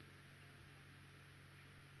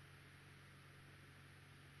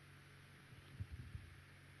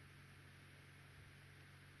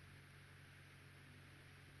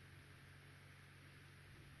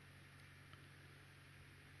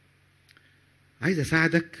 عايز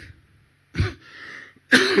اساعدك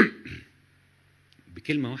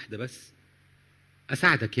بكلمه واحده بس،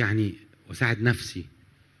 اساعدك يعني واساعد نفسي.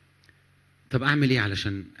 طب اعمل ايه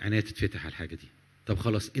علشان عينيا تتفتح على الحاجه دي؟ طب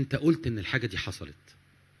خلاص انت قلت ان الحاجه دي حصلت،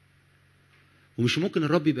 ومش ممكن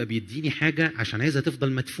الرب يبقى بيديني حاجه عشان عايزها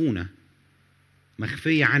تفضل مدفونه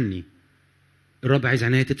مخفيه عني. الرب عايز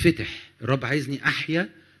عينيا تتفتح، الرب عايزني احيا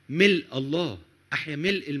ملء الله، احيا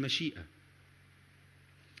ملء المشيئه.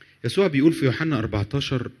 يسوع بيقول في يوحنا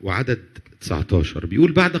 14 وعدد 19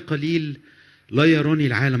 بيقول بعد قليل لا يراني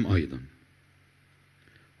العالم ايضا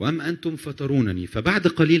واما انتم فترونني. فبعد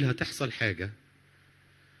قليل هتحصل حاجه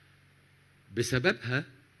بسببها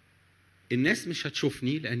الناس مش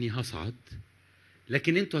هتشوفني لاني هصعد،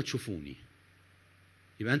 لكن انتوا هتشوفوني.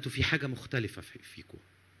 يبقى انتوا في حاجه مختلفه فيكم،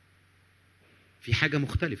 في حاجه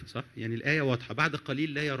مختلفه، صح؟ يعني الايه واضحه، بعد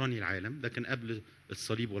قليل لا يراني العالم، ده كان قبل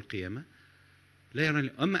الصليب والقيامه. لا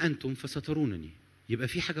يراني اما انتم فسترونني. يبقى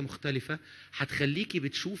في حاجه مختلفه هتخليكي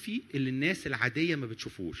بتشوفي اللي الناس العاديه ما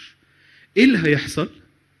بتشوفوش. ايه اللي هيحصل؟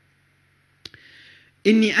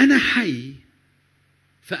 اني انا حي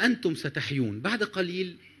فانتم ستحيون. بعد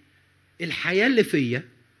قليل الحياه اللي فيا،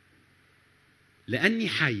 لاني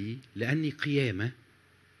حي، لاني قيامه،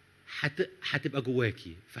 هتبقى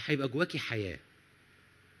جواكي، فهيبقى جواكي حياه.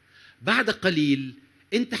 بعد قليل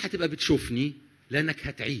انت هتبقى بتشوفني لانك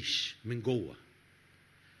هتعيش من جوه،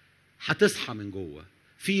 هتصحى من جوه،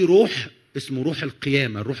 في روح اسمه روح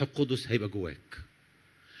القيامه، الروح القدس هيبقى جواك.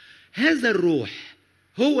 هذا الروح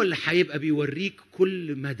هو اللي هيبقى بيوريك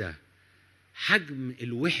كل مدى حجم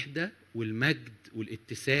الوحده والمجد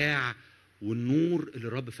والاتساع والنور اللي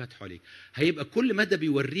الرب فاتحه عليك. هيبقى كل مدى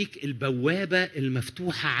بيوريك البوابه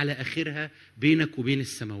المفتوحه على اخرها بينك وبين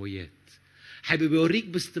السماويات. هيبقى بيوريك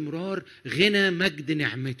باستمرار غنى مجد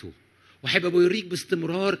نعمته، وهيبقى بيوريك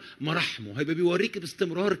باستمرار مراحمه، هيبقى بيوريك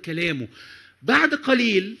باستمرار كلامه. بعد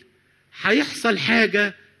قليل هيحصل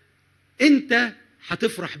حاجه انت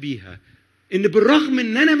هتفرح بيها، ان بالرغم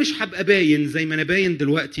ان انا مش هبقى باين زي ما انا باين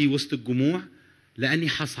دلوقتي وسط الجموع لاني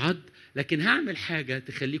هصعد، لكن هعمل حاجه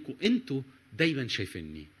تخليكم انتوا دايما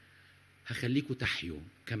شايفيني، هخليكم تحيوا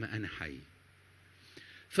كما انا حي.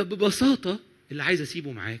 فببساطه اللي عايز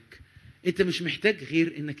اسيبه معاك، انت مش محتاج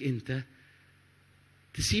غير انك انت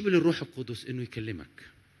تسيب للروح القدس انه يكلمك،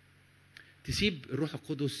 تسيب الروح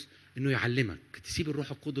القدس انه يعلمك، تسيب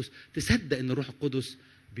الروح القدس، تصدق ان الروح القدس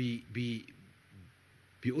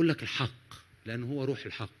بيقول لك الحق، لانه هو روح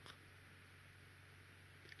الحق.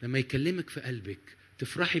 لما يكلمك في قلبك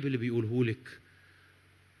تفرحي باللي بيقوله لك،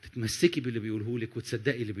 تتمسكي باللي بيقوله لك،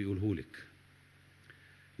 وتصدقي اللي بيقوله لك.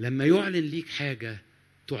 لما يعلن ليك حاجه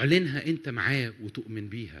تعلنها انت معاه وتؤمن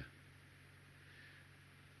بيها.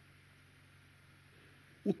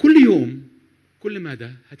 وكل يوم كل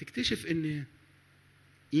مدى هتكتشف ان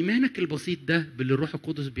ايمانك البسيط ده باللي الروح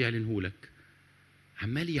القدس بيعلنه لك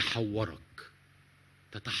عمال يحورك،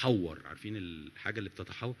 تتحور. عارفين الحاجه اللي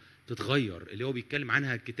بتتحور؟ تتغير، اللي هو بيتكلم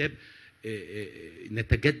عنها الكتاب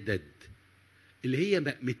نتجدد، اللي هي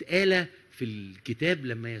متقاله في الكتاب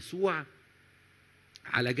لما يسوع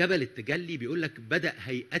على جبل التجلي بيقول لك بدأ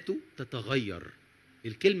هيئته تتغير.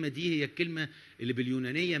 الكلمه دي هي الكلمه اللي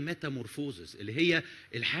باليونانيه ميتامورفوزس، اللي هي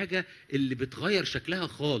الحاجه اللي بتغير شكلها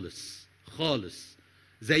خالص خالص،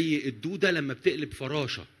 زي الدوده لما بتقلب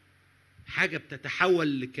فراشه، حاجه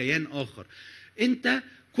بتتحول لكيان اخر. انت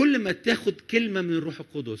كل ما تاخد كلمه من الروح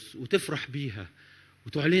القدس وتفرح بيها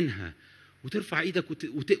وتعلنها وترفع ايدك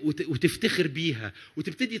وتفتخر بيها،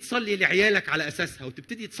 وتبتدي تصلي لعيالك على اساسها،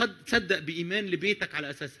 وتبتدي تصدق بايمان لبيتك على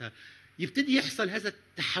اساسها، يبتدي يحصل هذا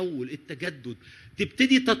التحول، التجدد،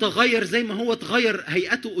 تبتدي تتغير زي ما هو تغير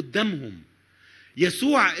هيئته قدامهم.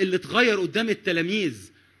 يسوع اللي تغير قدام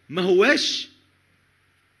التلاميذ ما هواش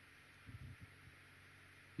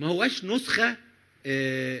نسخه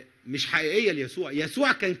مش حقيقيه ليسوع.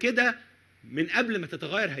 يسوع كان كده من قبل ما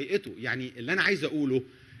تتغير هيئته. يعني اللي انا عايز اقوله،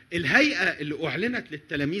 الهيئه اللي اعلنت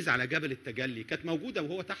للتلاميذ على جبل التجلي كانت موجوده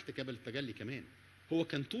وهو تحت جبل التجلي كمان. هو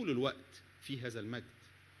كان طول الوقت في هذا المجد،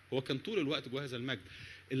 هو كان طول الوقت جوه هذا المجد.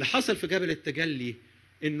 اللي حصل في جبل التجلي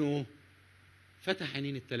انه فتح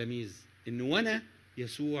عينين التلاميذ، انه وانا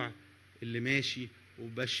يسوع اللي ماشي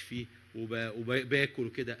وبشفي وباكل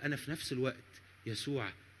وكده، انا في نفس الوقت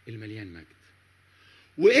يسوع المليان مجد.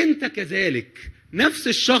 وانت كذلك نفس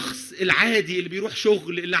الشخص العادي اللي بيروح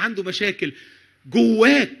شغل، اللي عنده مشاكل،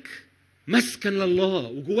 جواك مسكن لله،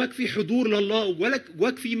 وجواك في حضور لله،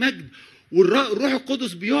 وجواك في مجد، والروح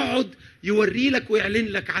القدس بيقعد يوري لك ويعلن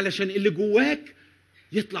لك علشان اللي جواك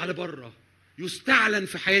يطلع لبره، يستعلن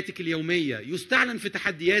في حياتك اليوميه، يستعلن في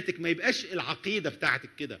تحدياتك. ما يبقاش العقيده بتاعتك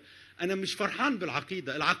كده. انا مش فرحان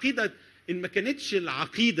بالعقيده. العقيده ان ما كانتش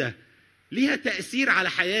العقيده ليها تأثير على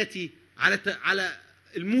حياتي، على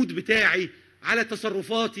المود بتاعي، على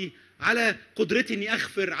تصرفاتي، على قدرتي اني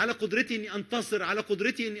اغفر، على قدرتي اني انتصر، على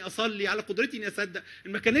قدرتي اني اصلي، على قدرتي اني اصدق.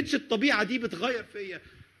 ان ما كانتش الطبيعه دي بتغير فيا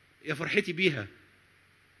يا فرحتي بيها.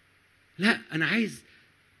 لا، انا عايز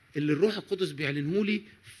اللي الروح القدس بيعلنه لي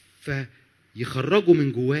فيخرجه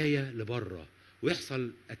من جوايا لبره،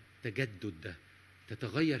 ويحصل التجدد ده،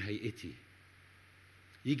 تتغير هيئتي.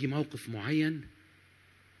 يجي موقف معين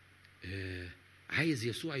عايز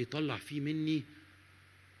يسوع يطلع فيه مني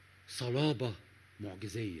صلابة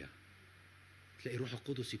معجزية، تلاقي روح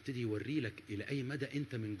القدس يبتدي يوري لك إلى أي مدى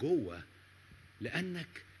أنت من جوه،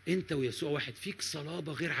 لأنك أنت ويسوع واحد، فيك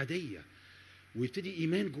صلابة غير عادية، ويبتدي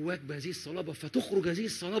إيمان جواك بهذه الصلابة، فتخرج هذه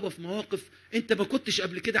الصلابة في مواقف أنت ما كنتش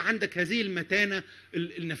قبل كده عندك هذه المتانة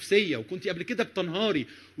النفسية، وكنت قبل كده بتنهاري،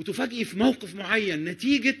 وتفاجئي في موقف معين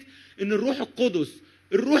نتيجة أن الروح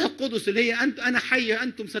القدس اللي هي أنا حية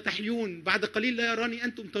أنتم ستحيون، بعد قليل لا يراني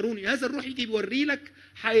أنتم تروني. هذا الروح يجي يوري لك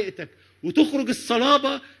حقيقتك، وتخرج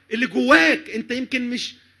الصلابة اللي جواك أنت يمكن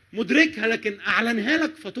مش مدركها لكن أعلنها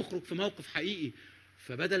لك، فتخرج في موقف حقيقي.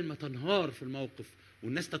 فبدل ما تنهار في الموقف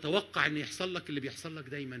والناس تتوقع أن يحصل لك اللي بيحصل لك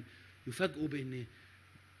دايما، يفاجئوا بأن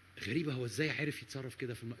غريبة، هو إزاي عارف يتصرف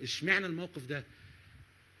كده في اشمعنى الموقف ده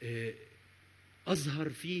أظهر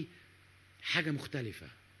فيه حاجة مختلفة،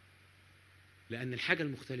 لأن الحاجة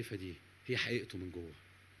المختلفة دي هي حقيقته من جوه.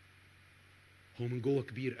 هو من جوه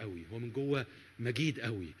كبير قوي، هو من جوه مجيد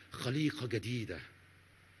قوي، خليقة جديدة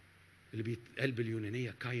اللي بيتقال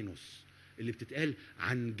باليونانية كاينوس، اللي بتتقال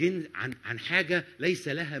عن حاجة ليس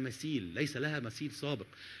لها مثيل سابق.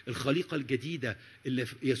 الخليقة الجديدة اللي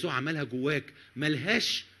يسوع عملها جواك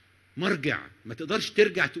ملهاش مرجع، ما تقدرش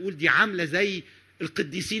ترجع تقول دي عاملة زي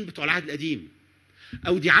القديسين بتوع العهد القديم،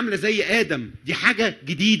 أو دي عاملة زي آدم. دي حاجة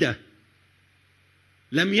جديدة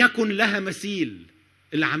لم يكن لها مثيل،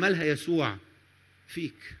 اللي عملها يسوع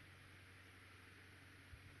فيك.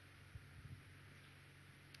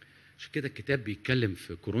 عشان كده الكتاب بيتكلم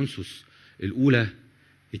في كورنثوس الأولى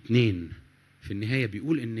 2 في النهاية،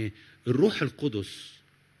 بيقول إن الروح القدس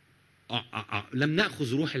لم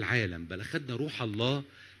نأخذ روح العالم بل أخذنا روح الله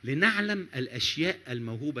لنعلم الأشياء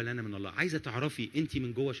الموهوبة لنا من الله. عايزة تعرفي أنت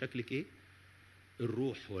من جوه شكلك إيه؟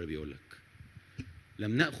 الروح هو اللي بيقول لك.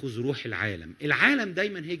 لم نأخذ روح العالم. العالم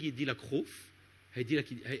دايما هيجي يديلك خوف،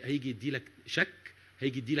 هيجي يديلك شك،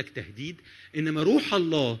 هيجي يديلك تهديد. إنما روح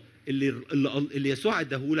الله اللي يسوع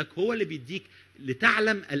اداهولك هو اللي بيديك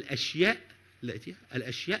لتعلم الأشياء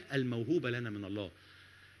الموهوبة لنا من الله.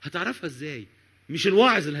 هتعرفها ازاي؟ مش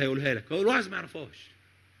الواعظ اللي هيقولها لك، هو الواعظ ما يعرفهاش.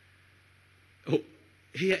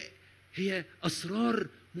 هي أسرار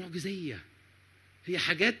معجزية، هي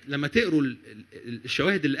حاجات لما تقروا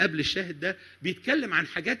الشواهد اللي قبل الشاهد ده بيتكلم عن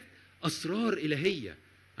حاجات أسرار إلهية،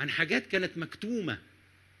 عن حاجات كانت مكتومة،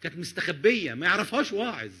 كانت مستخبية، ما يعرفهاش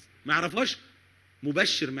واعظ، ما يعرفهاش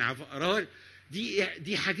مبشر، ما يعرفهاش.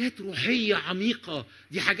 دي حاجات روحية عميقة،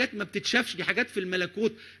 دي حاجات ما بتتشافش، دي حاجات في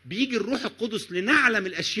الملكوت. بيجي الروح القدس لنعلم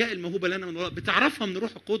الأشياء الموهوبة لنا من الله، بتعرفها من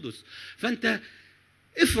الروح القدس. فأنت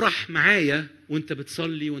افرح معايا وانت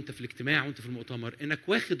بتصلي وانت في الاجتماع وانت في المؤتمر انك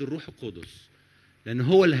واخد الروح القدس، لأن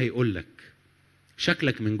هو اللي هيقول لك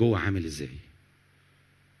شكلك من جوه عامل ازاي،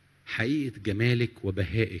 حقيقة جمالك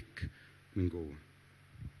وبهائك من جوه.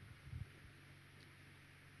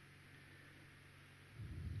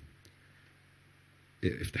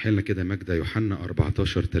 افتح لنا كده مجدة يوحنا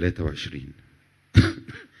 14:23.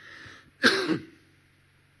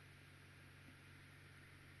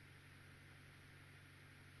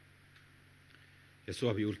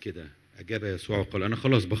 يسوع بيقول كده: أجاب يسوع وقال، أنا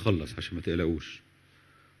خلاص بخلص عشان ما تقلقوش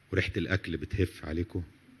وريحة الأكل بتهف عليكم.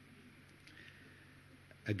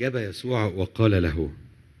 أجاب يسوع وقال له: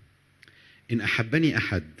 إن أحبني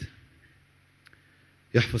أحد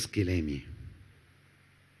يحفظ كلامي.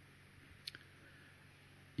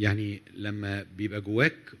 يعني لما بيبقى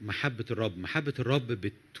جواك محبة الرب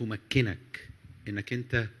بتمكنك إنك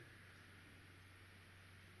أنت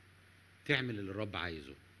تعمل اللي الرب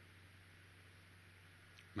عايزه.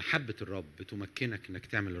 محبة الرب بتمكنك إنك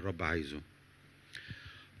تعمل اللي الرب عايزه.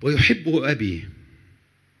 ويحبه أبي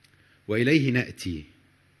وإليه نأتي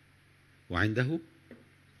وعنده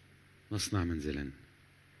نصنع منزلا.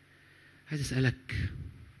 عايز أسألك،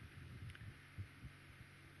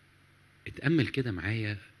 اتأمل كده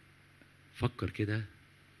معايا، فكر كده،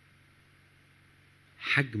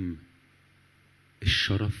 حجم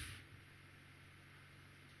الشرف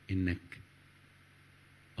إنك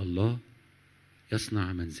الله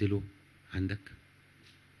يصنع منزله عندك.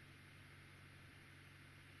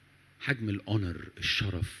 حجم الأونر،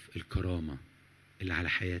 الشرف، الكرامة اللي على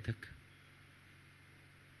حياتك.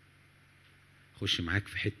 خش معاك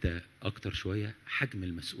في حتة أكتر شوية. حجم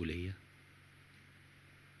المسؤولية،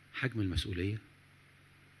 حجم المسؤولية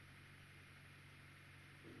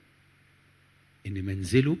إن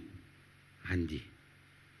منزله عندي.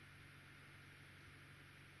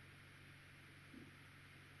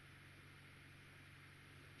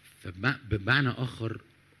 فبمعنى آخر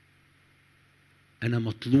أنا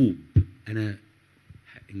مطلوب، أنا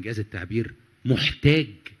إنجاز التعبير محتاج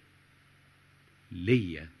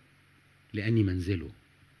ليا لأني منزله.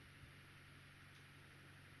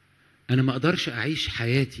 أنا ما أقدرش أعيش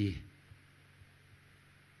حياتي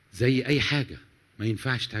زي أي حاجة. ما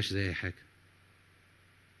ينفعش تعيش زي أي حاجة،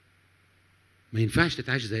 ما ينفعش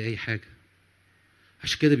تتعيش زي أي حاجة.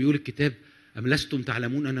 عشان كده بيقول الكتاب: أم لستم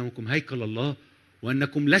تعلمون أنكم هيكل الله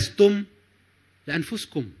وأنكم لستم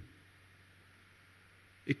لأنفسكم.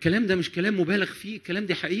 الكلام ده مش كلام مبالغ فيه، الكلام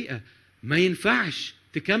دي حقيقة. ما ينفعش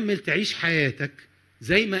تكمل تعيش حياتك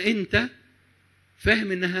زي ما أنت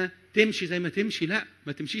فاهم إنها تمشي زي ما تمشي. لا،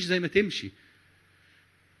 ما تمشيش زي ما تمشي.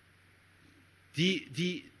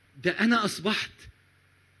 ده أنا أصبحت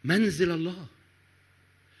منزل الله.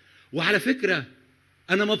 وعلى فكرة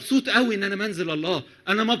أنا مبسوط قوي إن أنا منزل الله.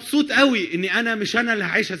 أنا مبسوط قوي إني أنا مش أنا اللي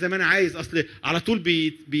هعيشها زي ما أنا عايز. أصل على طول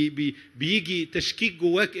بيجي تشكيك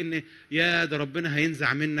جواك إن يا ده ربنا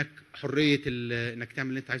هينزع منك حرية إنك تعمل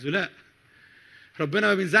اللي أنت عايزه. لا، ربنا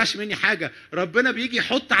ما بينزعش مني حاجة. ربنا بيجي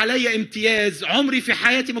يحط عليا امتياز عمري في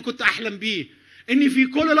حياتي ما كنت أحلم بيه، إني في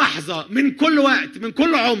كل لحظة من كل وقت من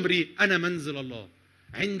كل عمري أنا منزل الله.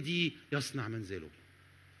 عندي يصنع منزله.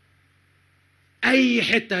 أي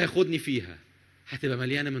حتة هياخدني فيها هتبقى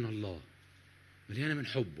مليانة من الله، مليانة من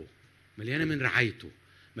حبه، مليانة من رعايته،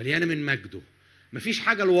 مليانة من مجده. مفيش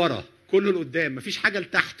حاجة لورا، كله لقدام. مفيش حاجة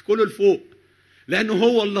لتحت، كله لفوق. لأنه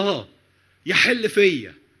هو الله يحل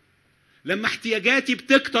فيا. لما احتياجاتي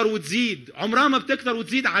بتكتر وتزيد، عمرها ما بتكتر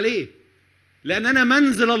وتزيد عليه، لأن أنا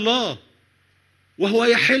منزل الله وهو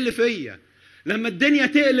يحل فيا. لما الدنيا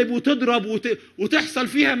تقلب وتضرب وتحصل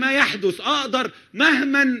فيها ما يحدث، أقدر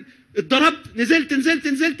مهما اتضربت،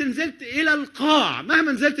 نزلت إلى القاع،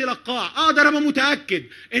 مهما نزلت إلى القاع أقدر أبقى متأكد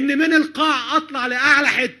إن من القاع أطلع لأعلى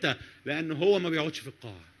حتة، لأنه هو ما بيقعدش في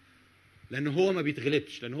القاع، لأنه هو ما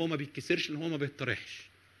بيتغلبش، لأنه هو ما بيتكسرش، لأنه هو ما بيتطرحش،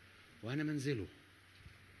 وأنا منزله.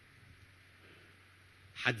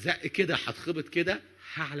 هتزق كده، هتخبط كده،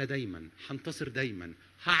 هعلى دايما، هنتصر دايما،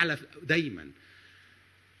 هعلى دايما.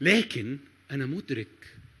 لكن أنا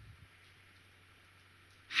مدرك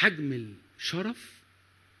حجم الشرف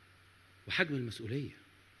وحجم المسؤولية،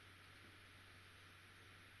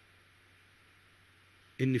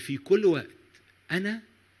 إن في كل وقت أنا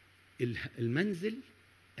المنزل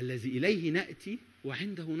الذي إليه نأتي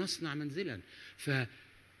وعنده نصنع منزلا.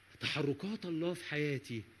 فتحركات الله في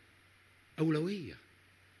حياتي أولوية.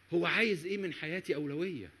 هو عايز إيه من حياتي؟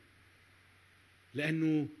 أولوية.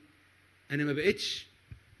 لأنه أنا ما بقيتش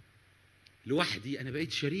لوحدي، أنا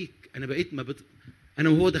بقيت شريك. أنا بقيت أنا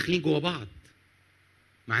وهو داخلين جوا بعض.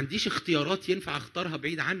 ما عنديش اختيارات ينفع اختارها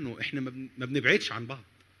بعيد عنه. احنا ما بنبعدش عن بعض،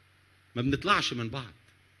 ما بنطلعش من بعض.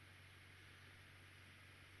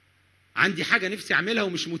 عندي حاجة نفسي اعملها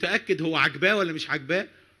ومش متأكد هو عجباه ولا مش عجباه،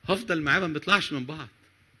 هفضل معاه، ما بنطلعش من بعض.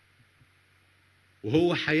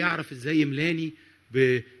 وهو هيعرف ازاي يملاني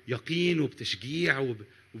بيقين وبتشجيع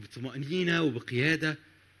وبطمأنينة وبقيادة.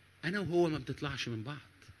 انا وهو ما بنطلعش من بعض.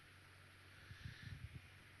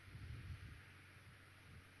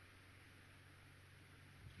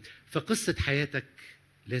 فقصة حياتك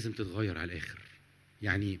لازم تتغير على الآخر.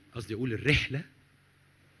 يعني قصدي أقول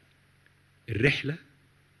الرحلة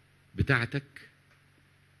بتاعتك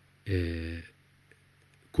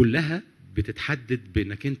كلها بتتحدد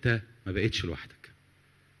بأنك أنت ما بقيتش لوحدك.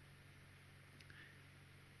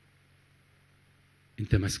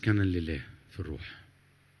 أنت مسكنا لله في الروح.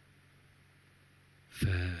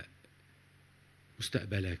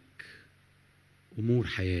 فمستقبلك، أمور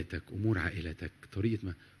حياتك، أمور عائلتك، طريقة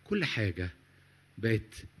ما، كل حاجة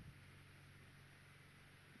بقت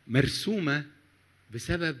مرسومة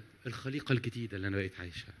بسبب الخليقة الجديدة اللي أنا بقيت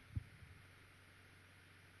عايشها.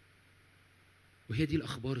 وهي دي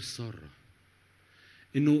الأخبار السارة،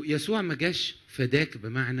 إنه يسوع ما جاش فداك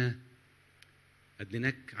بمعنى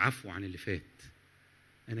أدناك عفو عن اللي فات.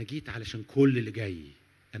 أنا جيت علشان كل اللي جاي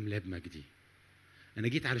أملاه بمجدي. أنا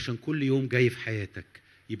جيت علشان كل يوم جاي في حياتك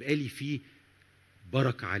يبقى لي فيه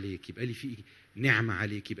بركة عليك، يبقى لي فيه نعمة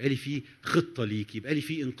عليك، يبقى لي فيه خطة ليك، يبقى لي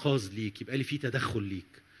فيه إنقاذ ليك، يبقى لي فيه تدخل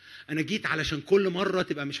ليك. أنا جيت علشان كل مرة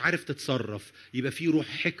تبقى مش عارف تتصرف يبقى فيه روح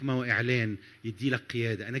حكمة وإعلان يدي لك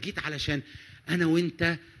قيادة. أنا جيت علشان أنا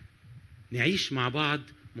وإنت نعيش مع بعض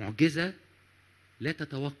معجزة لا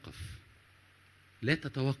تتوقف، لا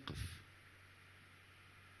تتوقف.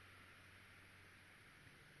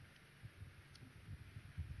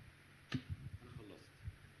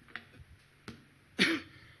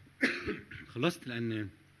 خلصت لان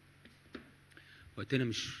وقتنا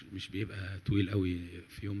مش بيبقى طويل قوي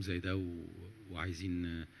في يوم زي ده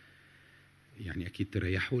وعايزين يعني اكيد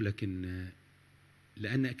تريحوا، لكن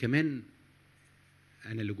لان كمان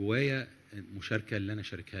انا اللي جوايا مشاركه اللي انا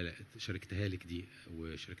شاركتها لك دي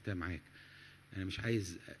وشاركتها معاك. انا مش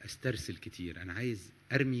عايز استرسل كتير، انا عايز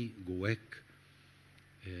ارمي جواك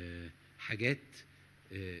حاجات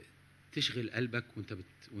تشغل قلبك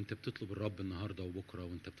وانت بتطلب الرب النهارده وبكره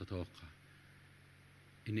وانت بتتوقع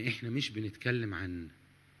ان احنا مش بنتكلم عن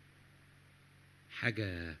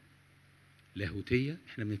حاجه لاهوتيه،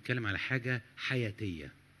 احنا بنتكلم على حاجه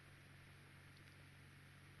حياتيه.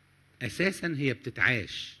 اساسا هي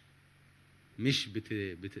بتتعاش، مش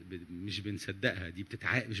بنصدقها، دي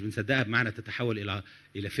مش بنصدقها بمعنى تتحول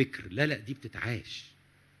الى فكر، لا دي بتتعاش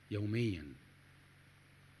يوميا.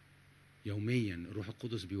 الروح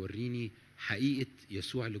القدس بيوريني حقيقه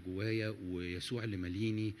يسوع اللي جوايا ويسوع اللي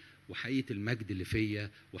ماليني، وحقيقه المجد اللي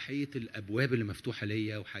فيا، وحقيقه الابواب اللي مفتوحه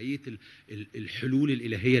ليا، وحقيقه الحلول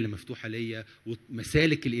الالهيه اللي مفتوحه ليا،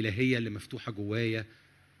 والمسالك الالهيه اللي مفتوحه جوايا.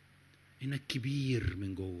 انك كبير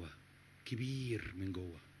من جوه، كبير من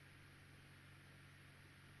جوه.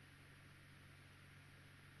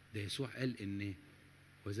 ده يسوع قال ان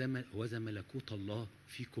وذا ملكوت الله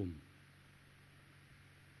فيكم.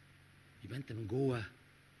 يبقى انت من جوه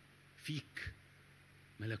فيك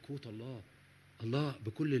ملكوت الله. الله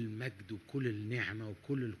بكل المجد وبكل النعمه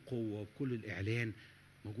وبكل القوه وبكل الاعلان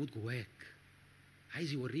موجود جواك.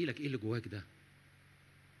 عايز يوري لك ايه اللي جواك ده،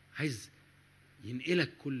 عايز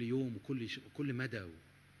ينقلك كل يوم وكل مدى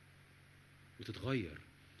وتتغير.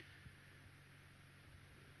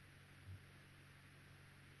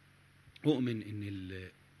 أؤمن إن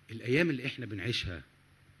الأيام اللي إحنا بنعيشها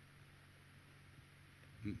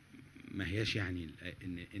ما هياش يعني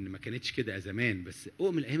إن ما كانتش كده زمان، بس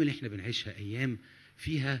أؤمن الأيام اللي إحنا بنعيشها أيام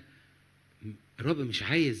فيها الرب مش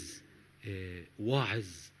عايز واعظ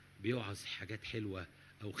بيوعظ حاجات حلوة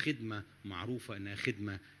أو خدمة معروفة إنها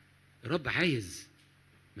خدمة. الرب عايز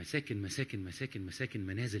مساكن مساكن مساكن مساكن،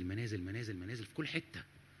 منازل منازل منازل منازل في كل حتة.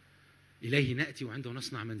 إليه نأتي وعنده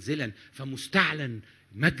نصنع منزلا، فمستعلن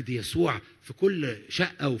مجد يسوع في كل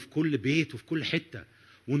شقة وفي كل بيت وفي كل حتة.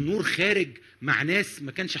 والنور خارج مع ناس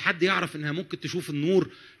ما كانش حد يعرف انها ممكن تشوف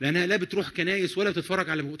النور، لانها لا بتروح كنايس ولا بتتفرج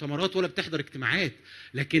على مؤتمرات ولا بتحضر اجتماعات،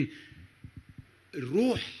 لكن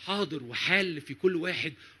الروح حاضر وحال في كل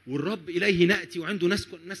واحد. والرب إليه نأتي وعنده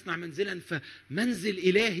نصنع منزلا، فمنزل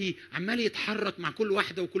إلهي عمال يتحرك مع كل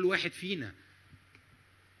واحدة وكل واحد فينا.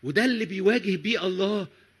 وده اللي بيواجه بيه الله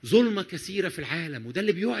ظلمة كثيرة في العالم، وده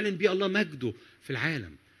اللي بيعلن بيه الله مجده في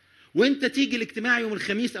العالم. وانت تيجي الاجتماع يوم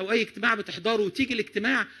الخميس او اي اجتماع بتحضره، وتيجي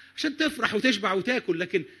الاجتماع عشان تفرح وتشبع وتاكل،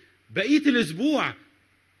 لكن بقية الاسبوع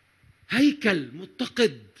هيكل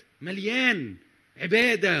متقد مليان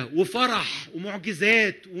عبادة وفرح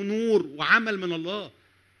ومعجزات ونور وعمل من الله.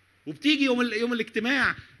 وبتيجي يوم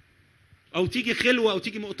الاجتماع او تيجي خلوة او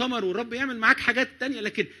تيجي مؤتمر والرب يعمل معاك حاجات تانية،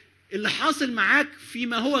 لكن اللي حاصل معاك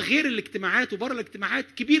فيما هو غير الاجتماعات وبره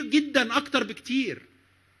الاجتماعات كبير جدا اكتر بكتير،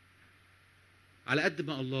 على قد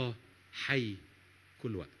ما الله حي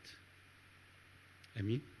كل وقت.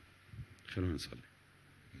 امين. خلونا نصلي.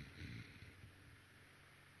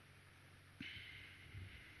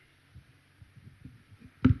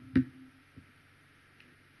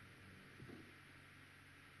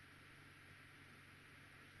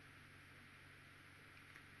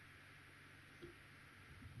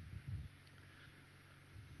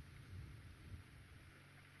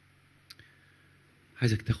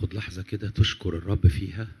 عايزك تاخد لحظة كده تشكر الرب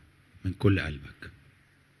فيها من كل قلبك.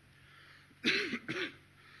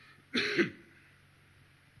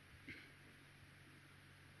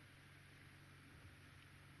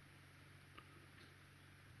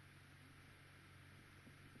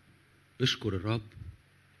 اشكر الرب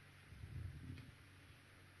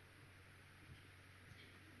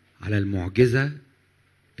على المعجزة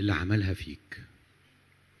اللي عملها فيك.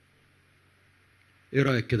 ايه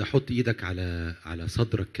رأيك كده حط ايدك على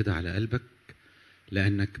صدرك كده على قلبك،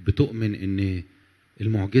 لانك بتؤمن ان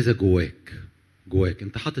المعجزة جواك.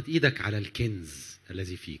 انت حاطط ايدك على الكنز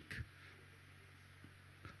الذي فيك.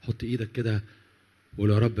 حط ايدك كده وقول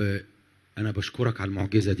يا رب انا بشكرك على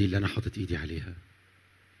المعجزة دي اللي انا حاطط ايدي عليها.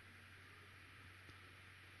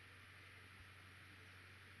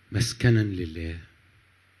 مسكنا لله،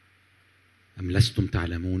 أم لستم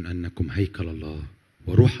تعلمون أنكم هيكل الله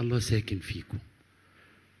وروح الله ساكن فيكم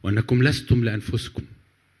وأنكم لستم لأنفسكم.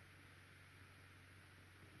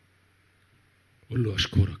 قل له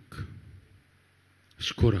أشكرك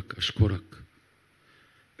أشكرك أشكرك.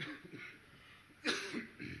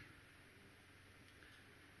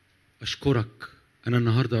 أشكرك أنا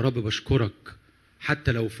النهاردة يا رب بشكرك،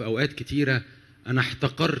 حتى لو في أوقات كتيرة أنا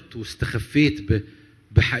احتقرت واستخفيت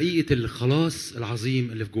بحقيقة الخلاص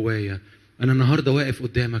العظيم اللي في جوايا. أنا النهاردة واقف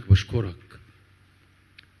قدامك بشكرك.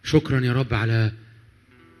 شكرا يا رب على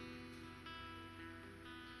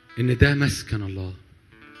إن ده مسكن الله.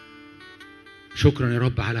 شكرا يا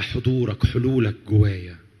رب على حضورك، حلولك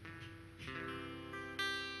جوايا.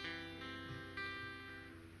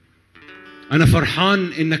 أنا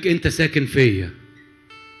فرحان إنك أنت ساكن فيا.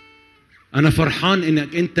 أنا فرحان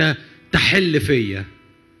إنك أنت تحل فيا،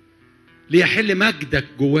 ليحل مجدك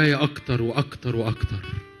جوايا أكتر وأكتر وأكتر،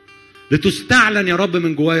 لتستعلن يا رب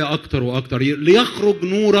من جوايا أكتر وأكتر، ليخرج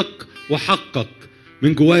نورك وحقك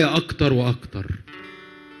من جوايا أكتر وأكتر.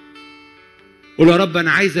 قول يا رب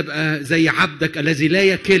أنا عايز أبقى زي عبدك الذي لا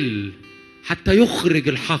يكل حتى يخرج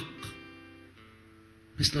الحق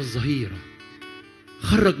مثل الظهيرة.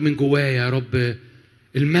 خرج من جوايا يا رب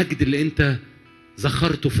المجد اللي أنت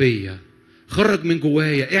ذخرته فيا. خرج من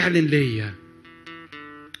جوايا، اعلن ليا.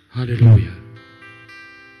 هاليلويا.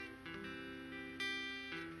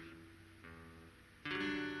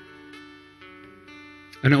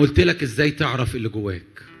 أنا قلت لك إزاي تعرف اللي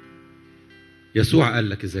جواك. يسوع قال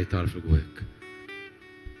لك إزاي تعرف اللي جواك.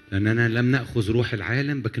 لأننا لم نأخذ روح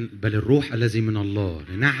العالم بل الروح الذي من الله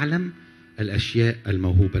لنعلم الأشياء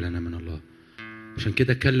الموهوبة لنا من الله. عشان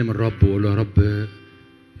كده كلم الرب وقول يا رب يا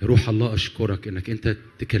روح الله أشكرك إنك أنت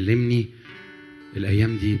تكلمني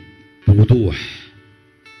الأيام دي بوضوح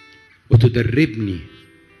وتدربني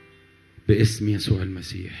باسم يسوع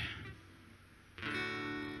المسيح.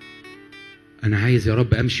 أنا عايز يا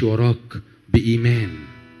رب أمشي وراك بإيمان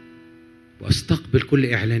وأستقبل كل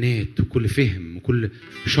إعلانات وكل فهم وكل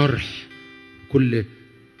شرح وكل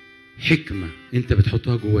حكمة أنت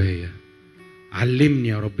بتحطها جوايا. علمني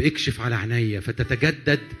يا رب، اكشف على عينيا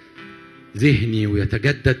فتتجدد ذهني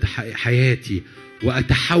ويتجدد حياتي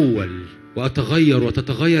وأتحول وأتغير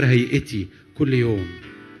وتتغير هيئتي كل يوم.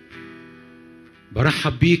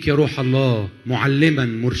 برحب بيك يا روح الله، معلما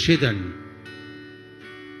مرشدا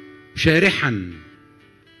شارحا.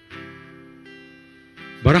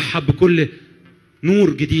 برحب بكل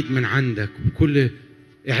نور جديد من عندك وبكل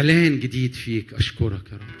إعلان جديد فيك.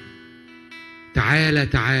 أشكرك يا رب. تعالى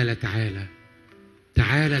تعالى تعالى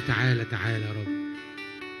تعالى تعالى تعالى يا رب.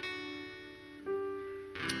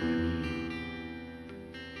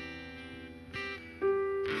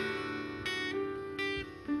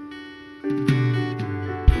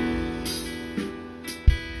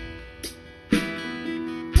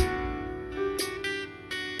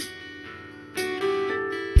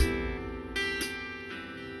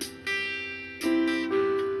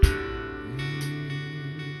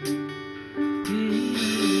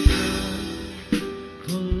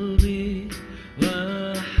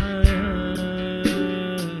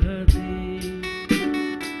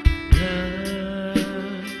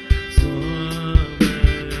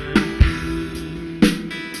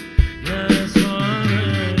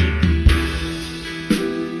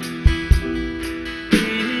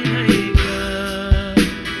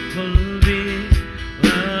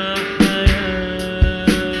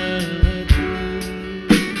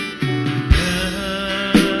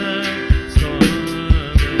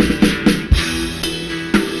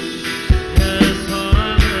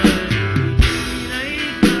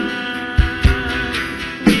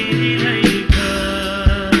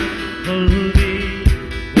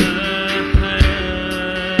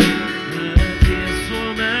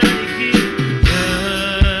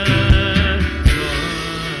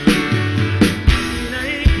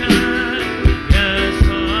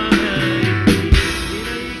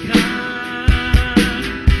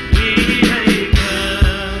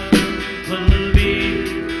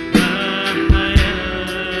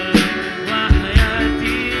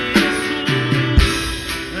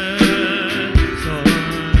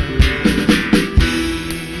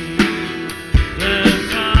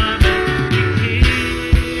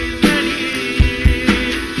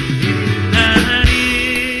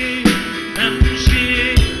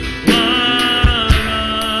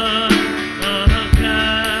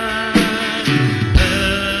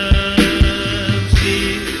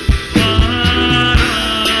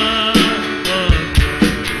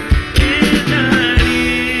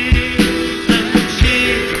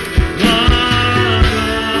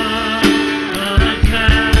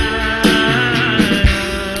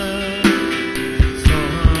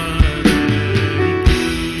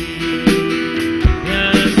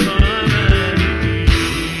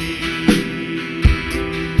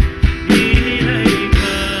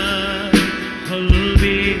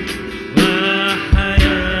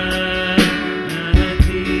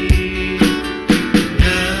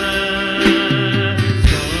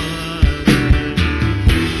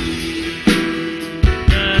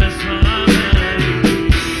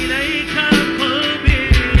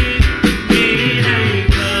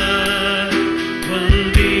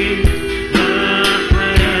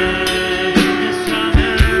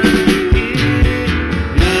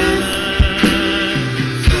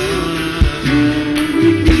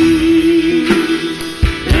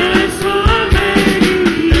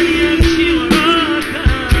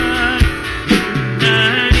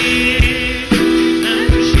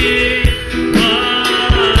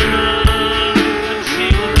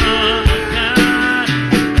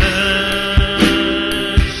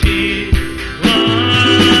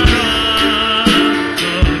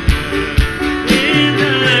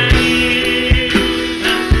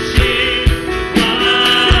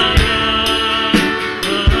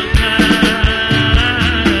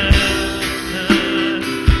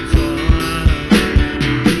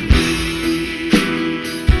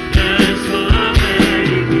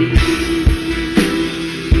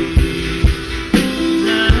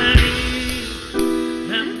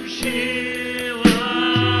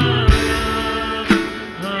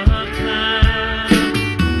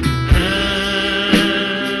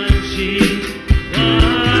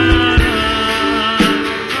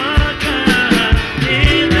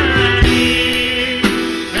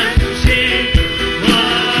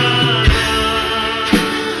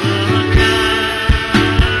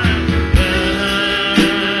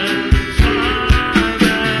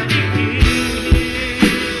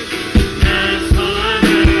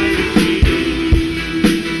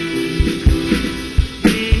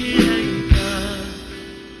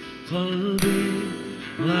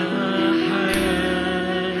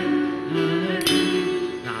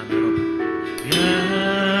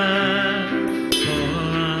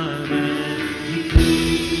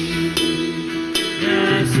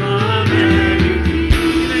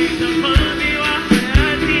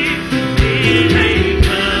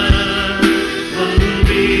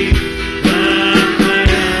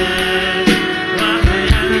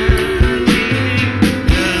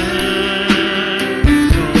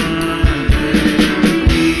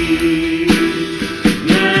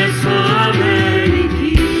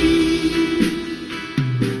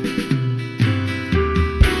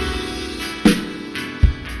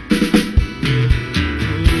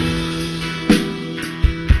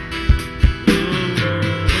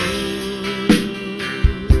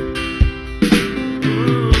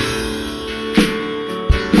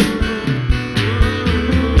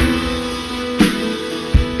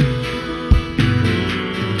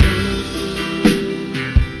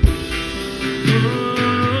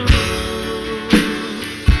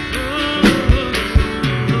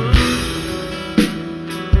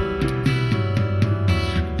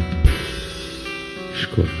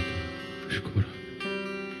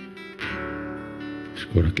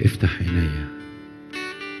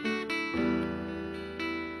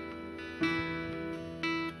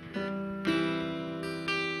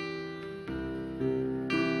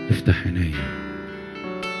 افتح عينيا،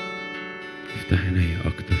 افتح عينيا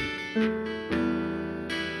اكتر.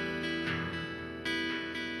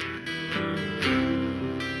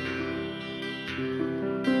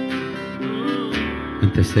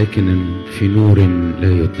 انت ساكن في نور لا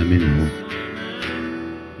يدنى منه،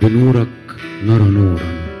 بنورك نرى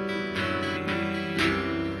نورا.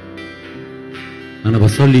 انا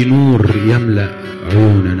بصلي نور يملأ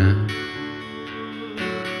عيوننا،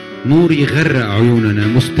 نور يغرق عيوننا،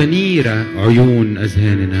 مستنيرة عيون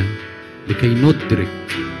أذهاننا لكي ندرك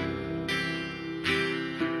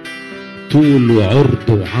طول وعرض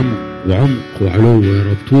وعمق وعلو يا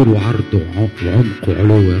رب، طول وعرض وعمق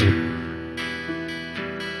وعلو يا رب.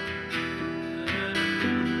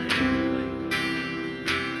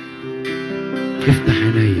 افتح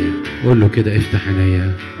عينيا، قول له كده افتح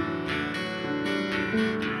عينيا.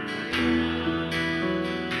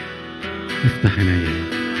 افتح عينيا.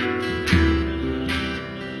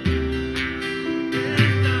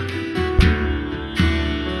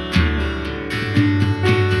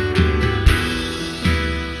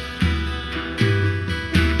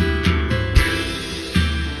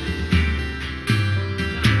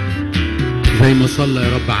 زي ما صلى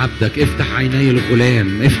يا رب عبدك، افتح عيني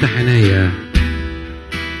الغلام، افتح عينيا.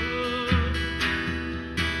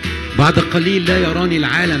 بعد قليل لا يراني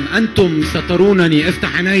العالم، أنتم سترونني.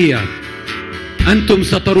 افتح عينيا، أنتم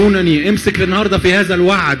سترونني. امسك النهاردة في هذا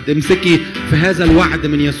الوعد، امسكي في هذا الوعد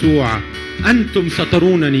من يسوع. أنتم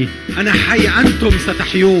سترونني، أنا حي، أنتم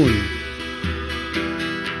ستحيون.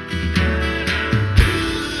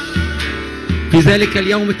 في ذلك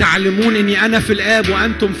اليوم تعلمون أني أنا في الآب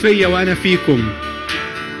وأنتم فيا وأنا فيكم.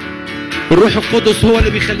 الروح القدس هو اللي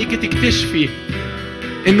بيخليك تكتشفي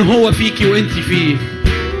إن هو فيكي وأنت فيه.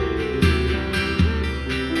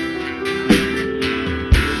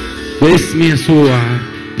 باسم يسوع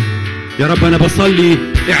يا رب أنا بصلي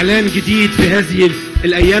إعلان جديد في هذه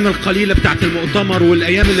الأيام القليلة بتاعت المؤتمر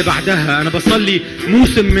والأيام اللي بعدها. أنا بصلي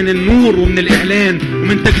موسم من النور ومن الإعلان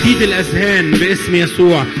ومن تجديد الأذهان باسم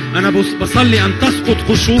يسوع. أنا بصلي أن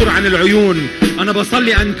تسقط قشور عن العيون. أنا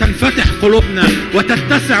بصلي أن تنفتح قلوبنا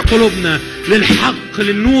وتتسع قلوبنا للحق،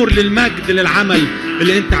 للنور، للمجد، للعمل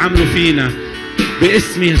اللي أنت عامله فينا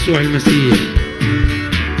باسم يسوع المسيح.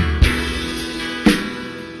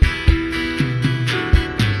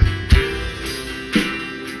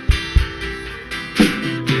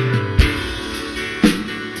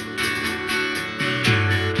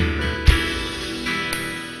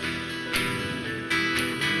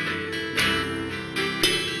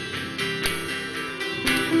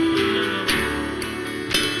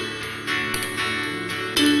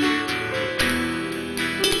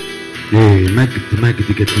 مجد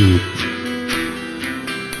جديد.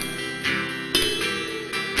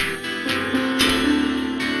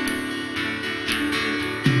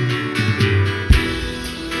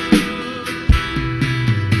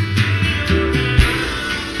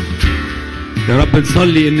 يا رب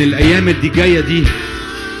نصلي ان الايام دي جايه دي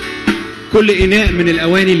كل اناء من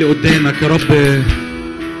الاواني اللي قدامك يا رب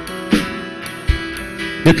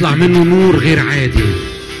يطلع منه نور غير عادي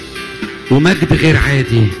ومجد غير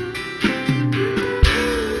عادي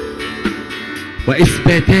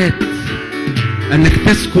وإثباتات أنك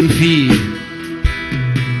تسكن فيه.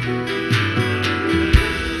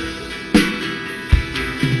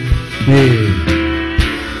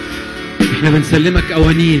 احنا بنسلمك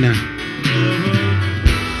أوانينا،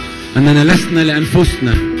 أننا لسنا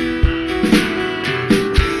لأنفسنا،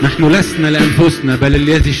 نحن لسنا لأنفسنا بل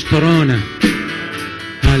الذي اشترانا.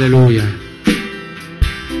 هاللويا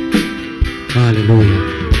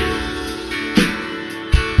هاللويا.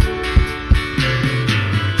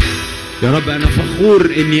 يا رب أنا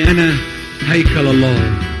فخور إني أنا هيكل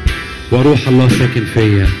الله وروح الله ساكن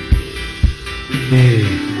فيا.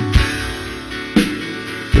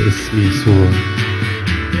 باسم يسوع.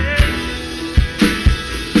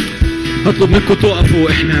 هطلب منكم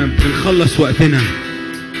تقفوا إحنا بنخلص وقتنا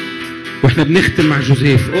وإحنا بنختم مع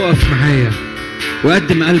جوزيف. اقف معايا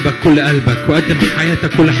وقدم قلبك كل قلبك وقدم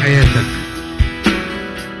حياتك كل حياتك.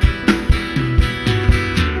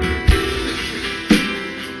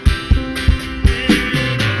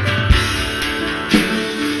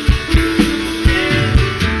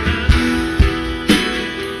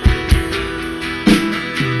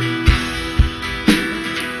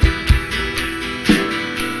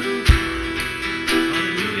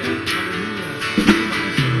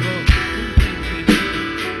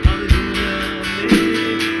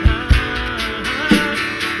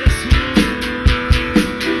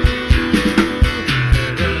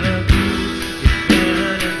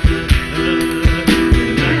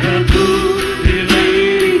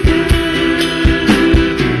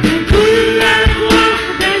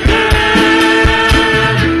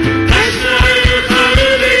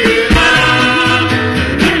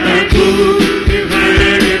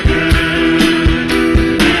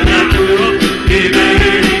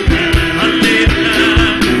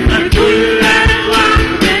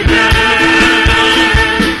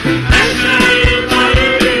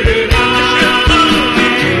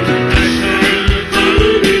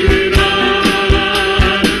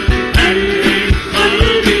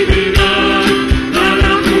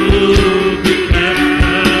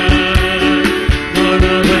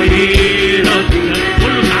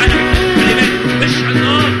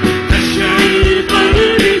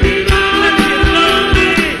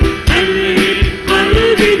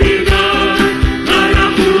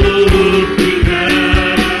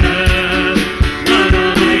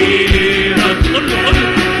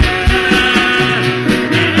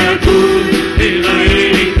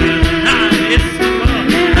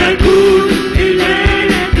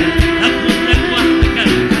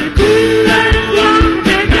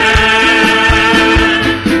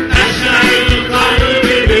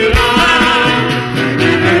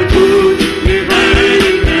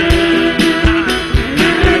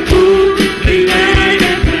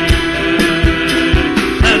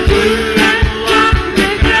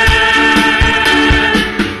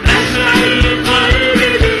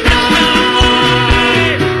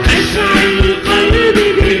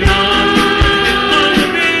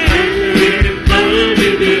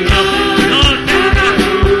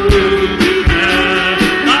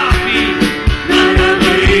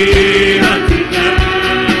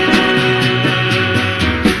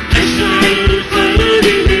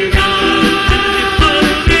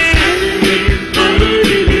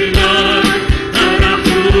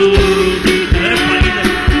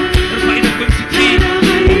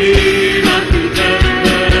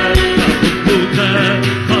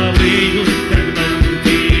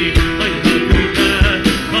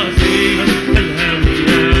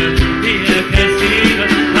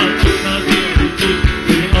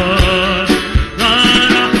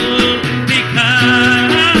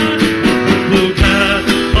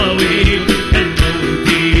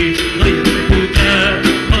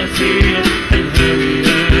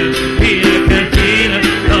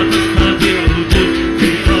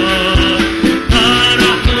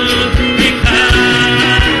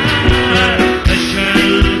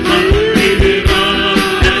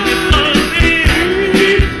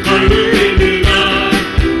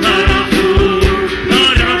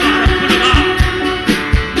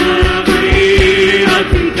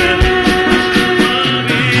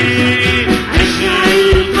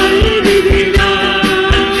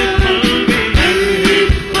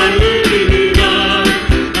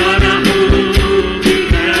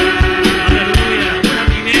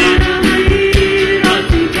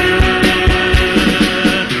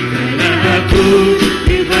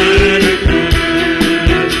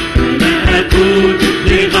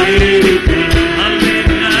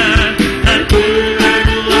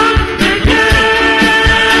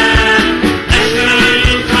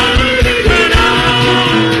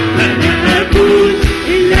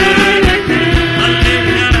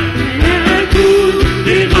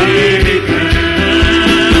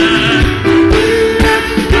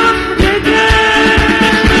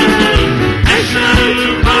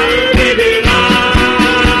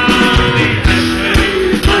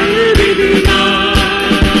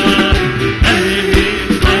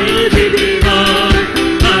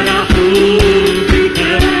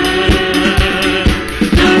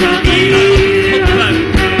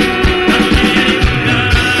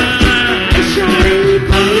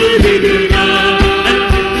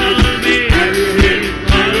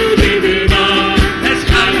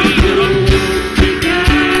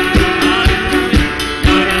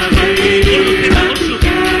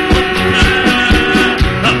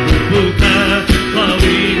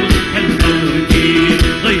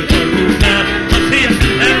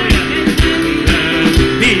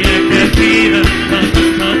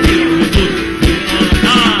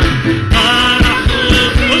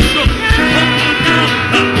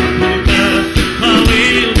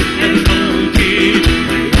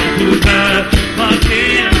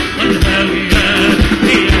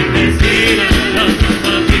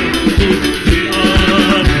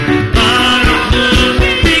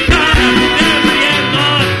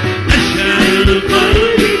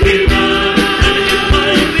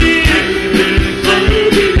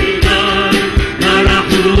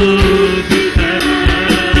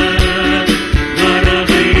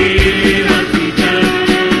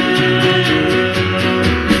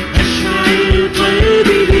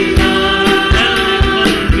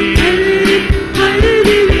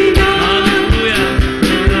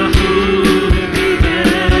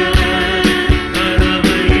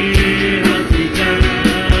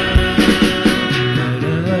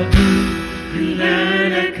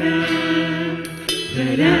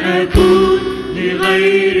 فلا أكون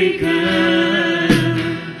لغيرك،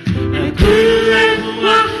 أكون لك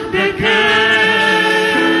وحدك،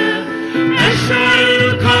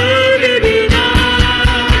 أشعل قلبي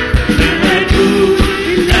بنار، لا أكون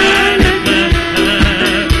إلا لك،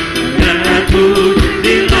 لا أكون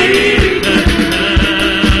لغيرك،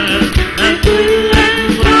 أكون لك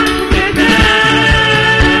وحدك،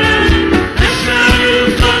 أشعل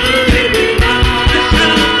قلبي بنار،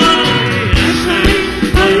 أشعل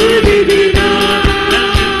قلبي بنار،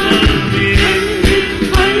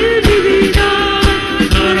 قلبي بنار،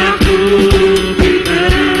 فرح بك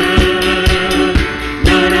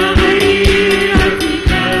نار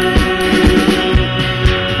غيرتك،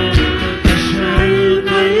 أشعل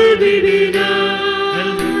قلبي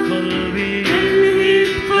بنار، ألهب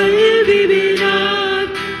قلبي بنار،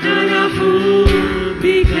 فرح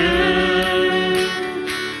بك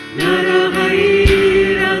نار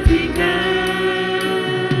غيرتك.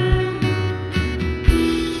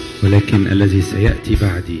 ولكن الذي سيأتي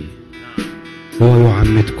بعدي هو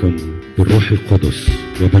يعمدكم بالروح القدس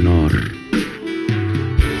وبنار.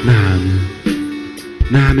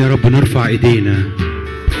 نعم يا رب، نرفع ايدينا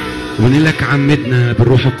ونقول لك عمدنا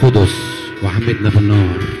بالروح القدس وعمدنا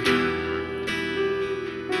بالنار.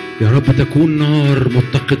 يا رب تكون نار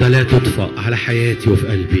متقدة لا تطفأ على حياتي وفي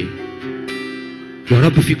قلبي. يا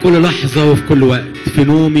رب في كل لحظة وفي كل وقت، في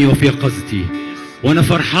نومي وفي يقظتي، وانا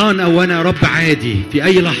فرحان او وانا يا رب عادي، في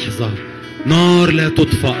اي لحظة نار لا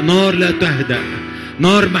تطفأ، نار لا تهدأ،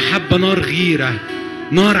 نار محبة، نار غيرة،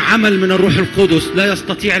 نار عمل من الروح القدس لا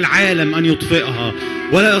يستطيع العالم ان يطفئها،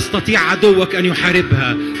 ولا يستطيع عدوك ان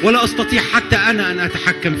يحاربها، ولا استطيع حتى انا ان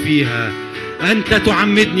اتحكم فيها. انت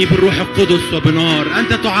تعمدني بالروح القدس وبنار،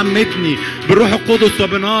 انت تعمدني بالروح القدس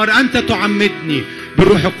وبنار، انت تعمدني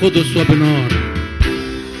بالروح القدس وبنار.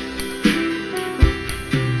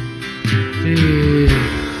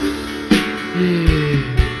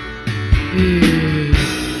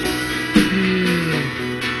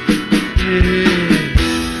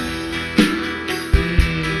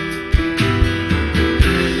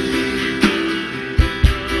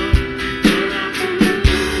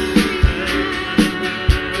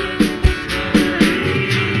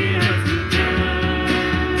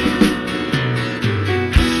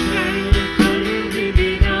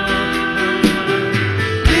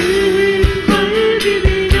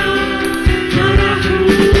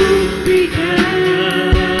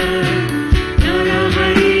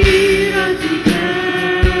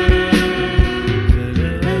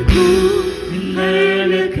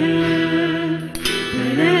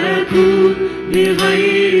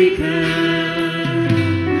 لغيرك،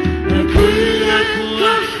 أكون لك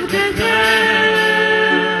وحدك،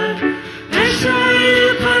 أشعل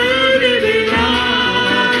قلبي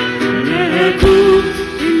بنار، لا أكون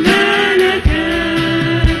إلا لك،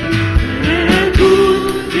 لا أكون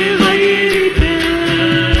لغيرك،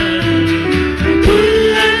 أكون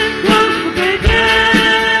لك وحدك،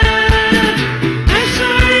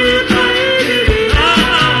 أشعل قلبي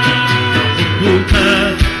بنار،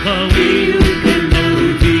 حبك قوي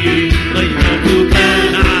كالموت، غيرتك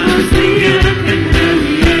عصية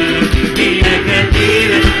كالهاوية، هي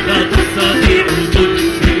كثيرة لا تستطيع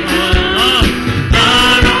تطفئها،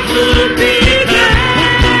 نار حبك،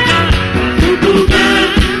 حبك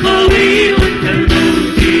قوي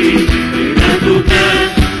كالموت، غيرتك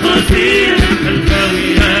عصية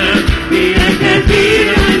كالهاوية، هي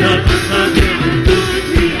كثيرة لا تستطيع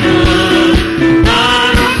تطفئها،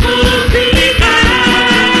 نار حبك،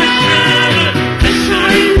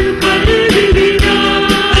 أشعل قلبي بنار،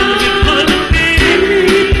 ألهب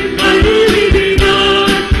قلبي بنار،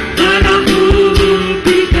 نار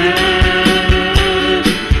حبك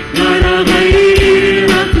نار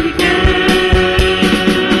غيرتك،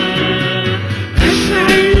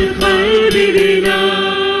 أشعل قلبي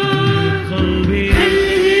بنار،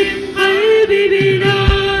 ألهب قلبي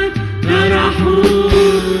بنار، نار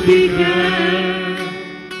حبك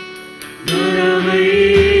نار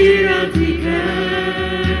غيرتك.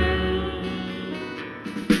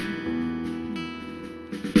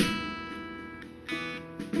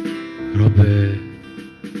 رب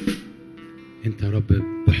انت يا رب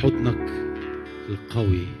بحضنك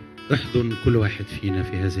القوي احضن كل واحد فينا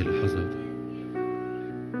في هذه اللحظات،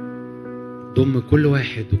 ضم كل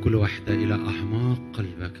واحد وكل واحدة إلى أعماق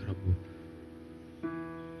قلبك يا رب،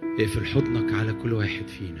 اقفل حضنك على كل واحد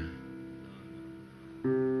فينا.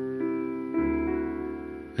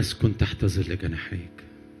 أسكن تحت ظل جناحيك.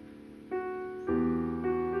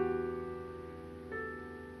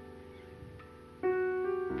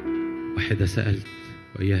 واحدة سألت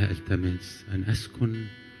وإياها التمس أن أسكن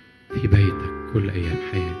في بيتك كل أيام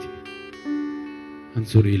حياتي.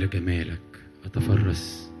 أنظر إلى جمالك،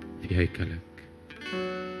 أتفرس في هيكلك.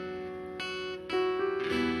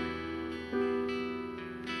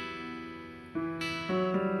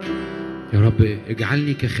 يا رب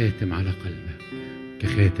اجعلني كخاتم على قلبك،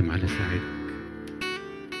 كخاتم على ساعدك.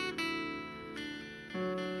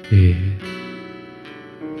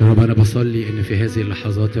 يا رب أنا بصلي إن في هذه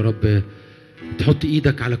اللحظات يا رب تحط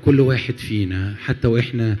إيدك على كل واحد فينا، حتى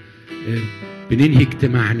وإحنا بننهي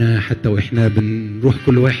اجتماعنا، حتى وإحنا بنروح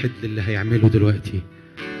كل واحد للي هيعمله دلوقتي.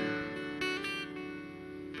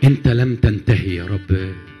 أنت لم تنتهي يا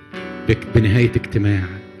رب بنهاية اجتماع.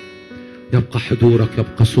 يبقى حضورك،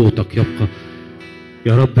 يبقى صوتك، يبقى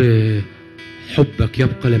يا رب حبك،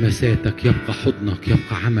 يبقى لمساتك، يبقى حضنك،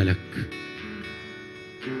 يبقى عملك.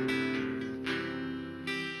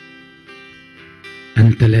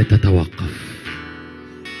 أنت لا تتوقف.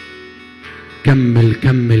 كمل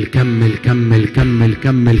كمل كمل كمل كمل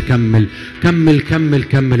كمل كمل كمل كمل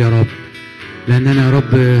كمل يا رب، لأننا يا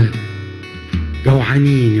رب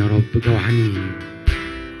جوعانين يا رب، جوعانين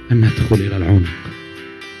أن ندخل إلى العمق.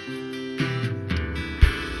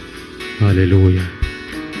 هاليلويا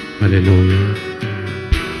هاليلويا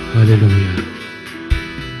هاليلويا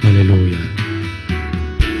هاليلويا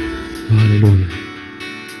هاليلويا.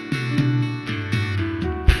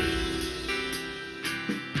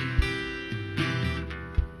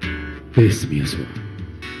 باسم يسوع،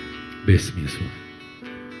 باسم يسوع.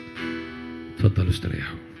 تفضلوا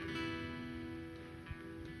استريحوا.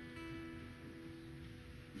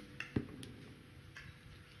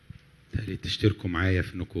 تقلي تشتركوا معايا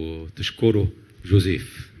في انكم تشكروا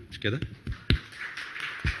جوزيف، مش كده؟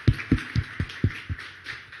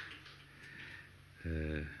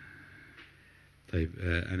 طيب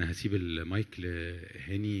انا هسيب المايك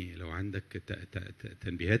لهاني لو عندك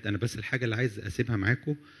تنبيهات. انا بس الحاجه اللي عايز اسيبها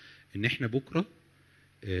معاكم ان احنا بكره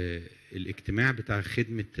الاجتماع بتاع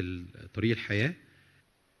خدمه طريق الحياه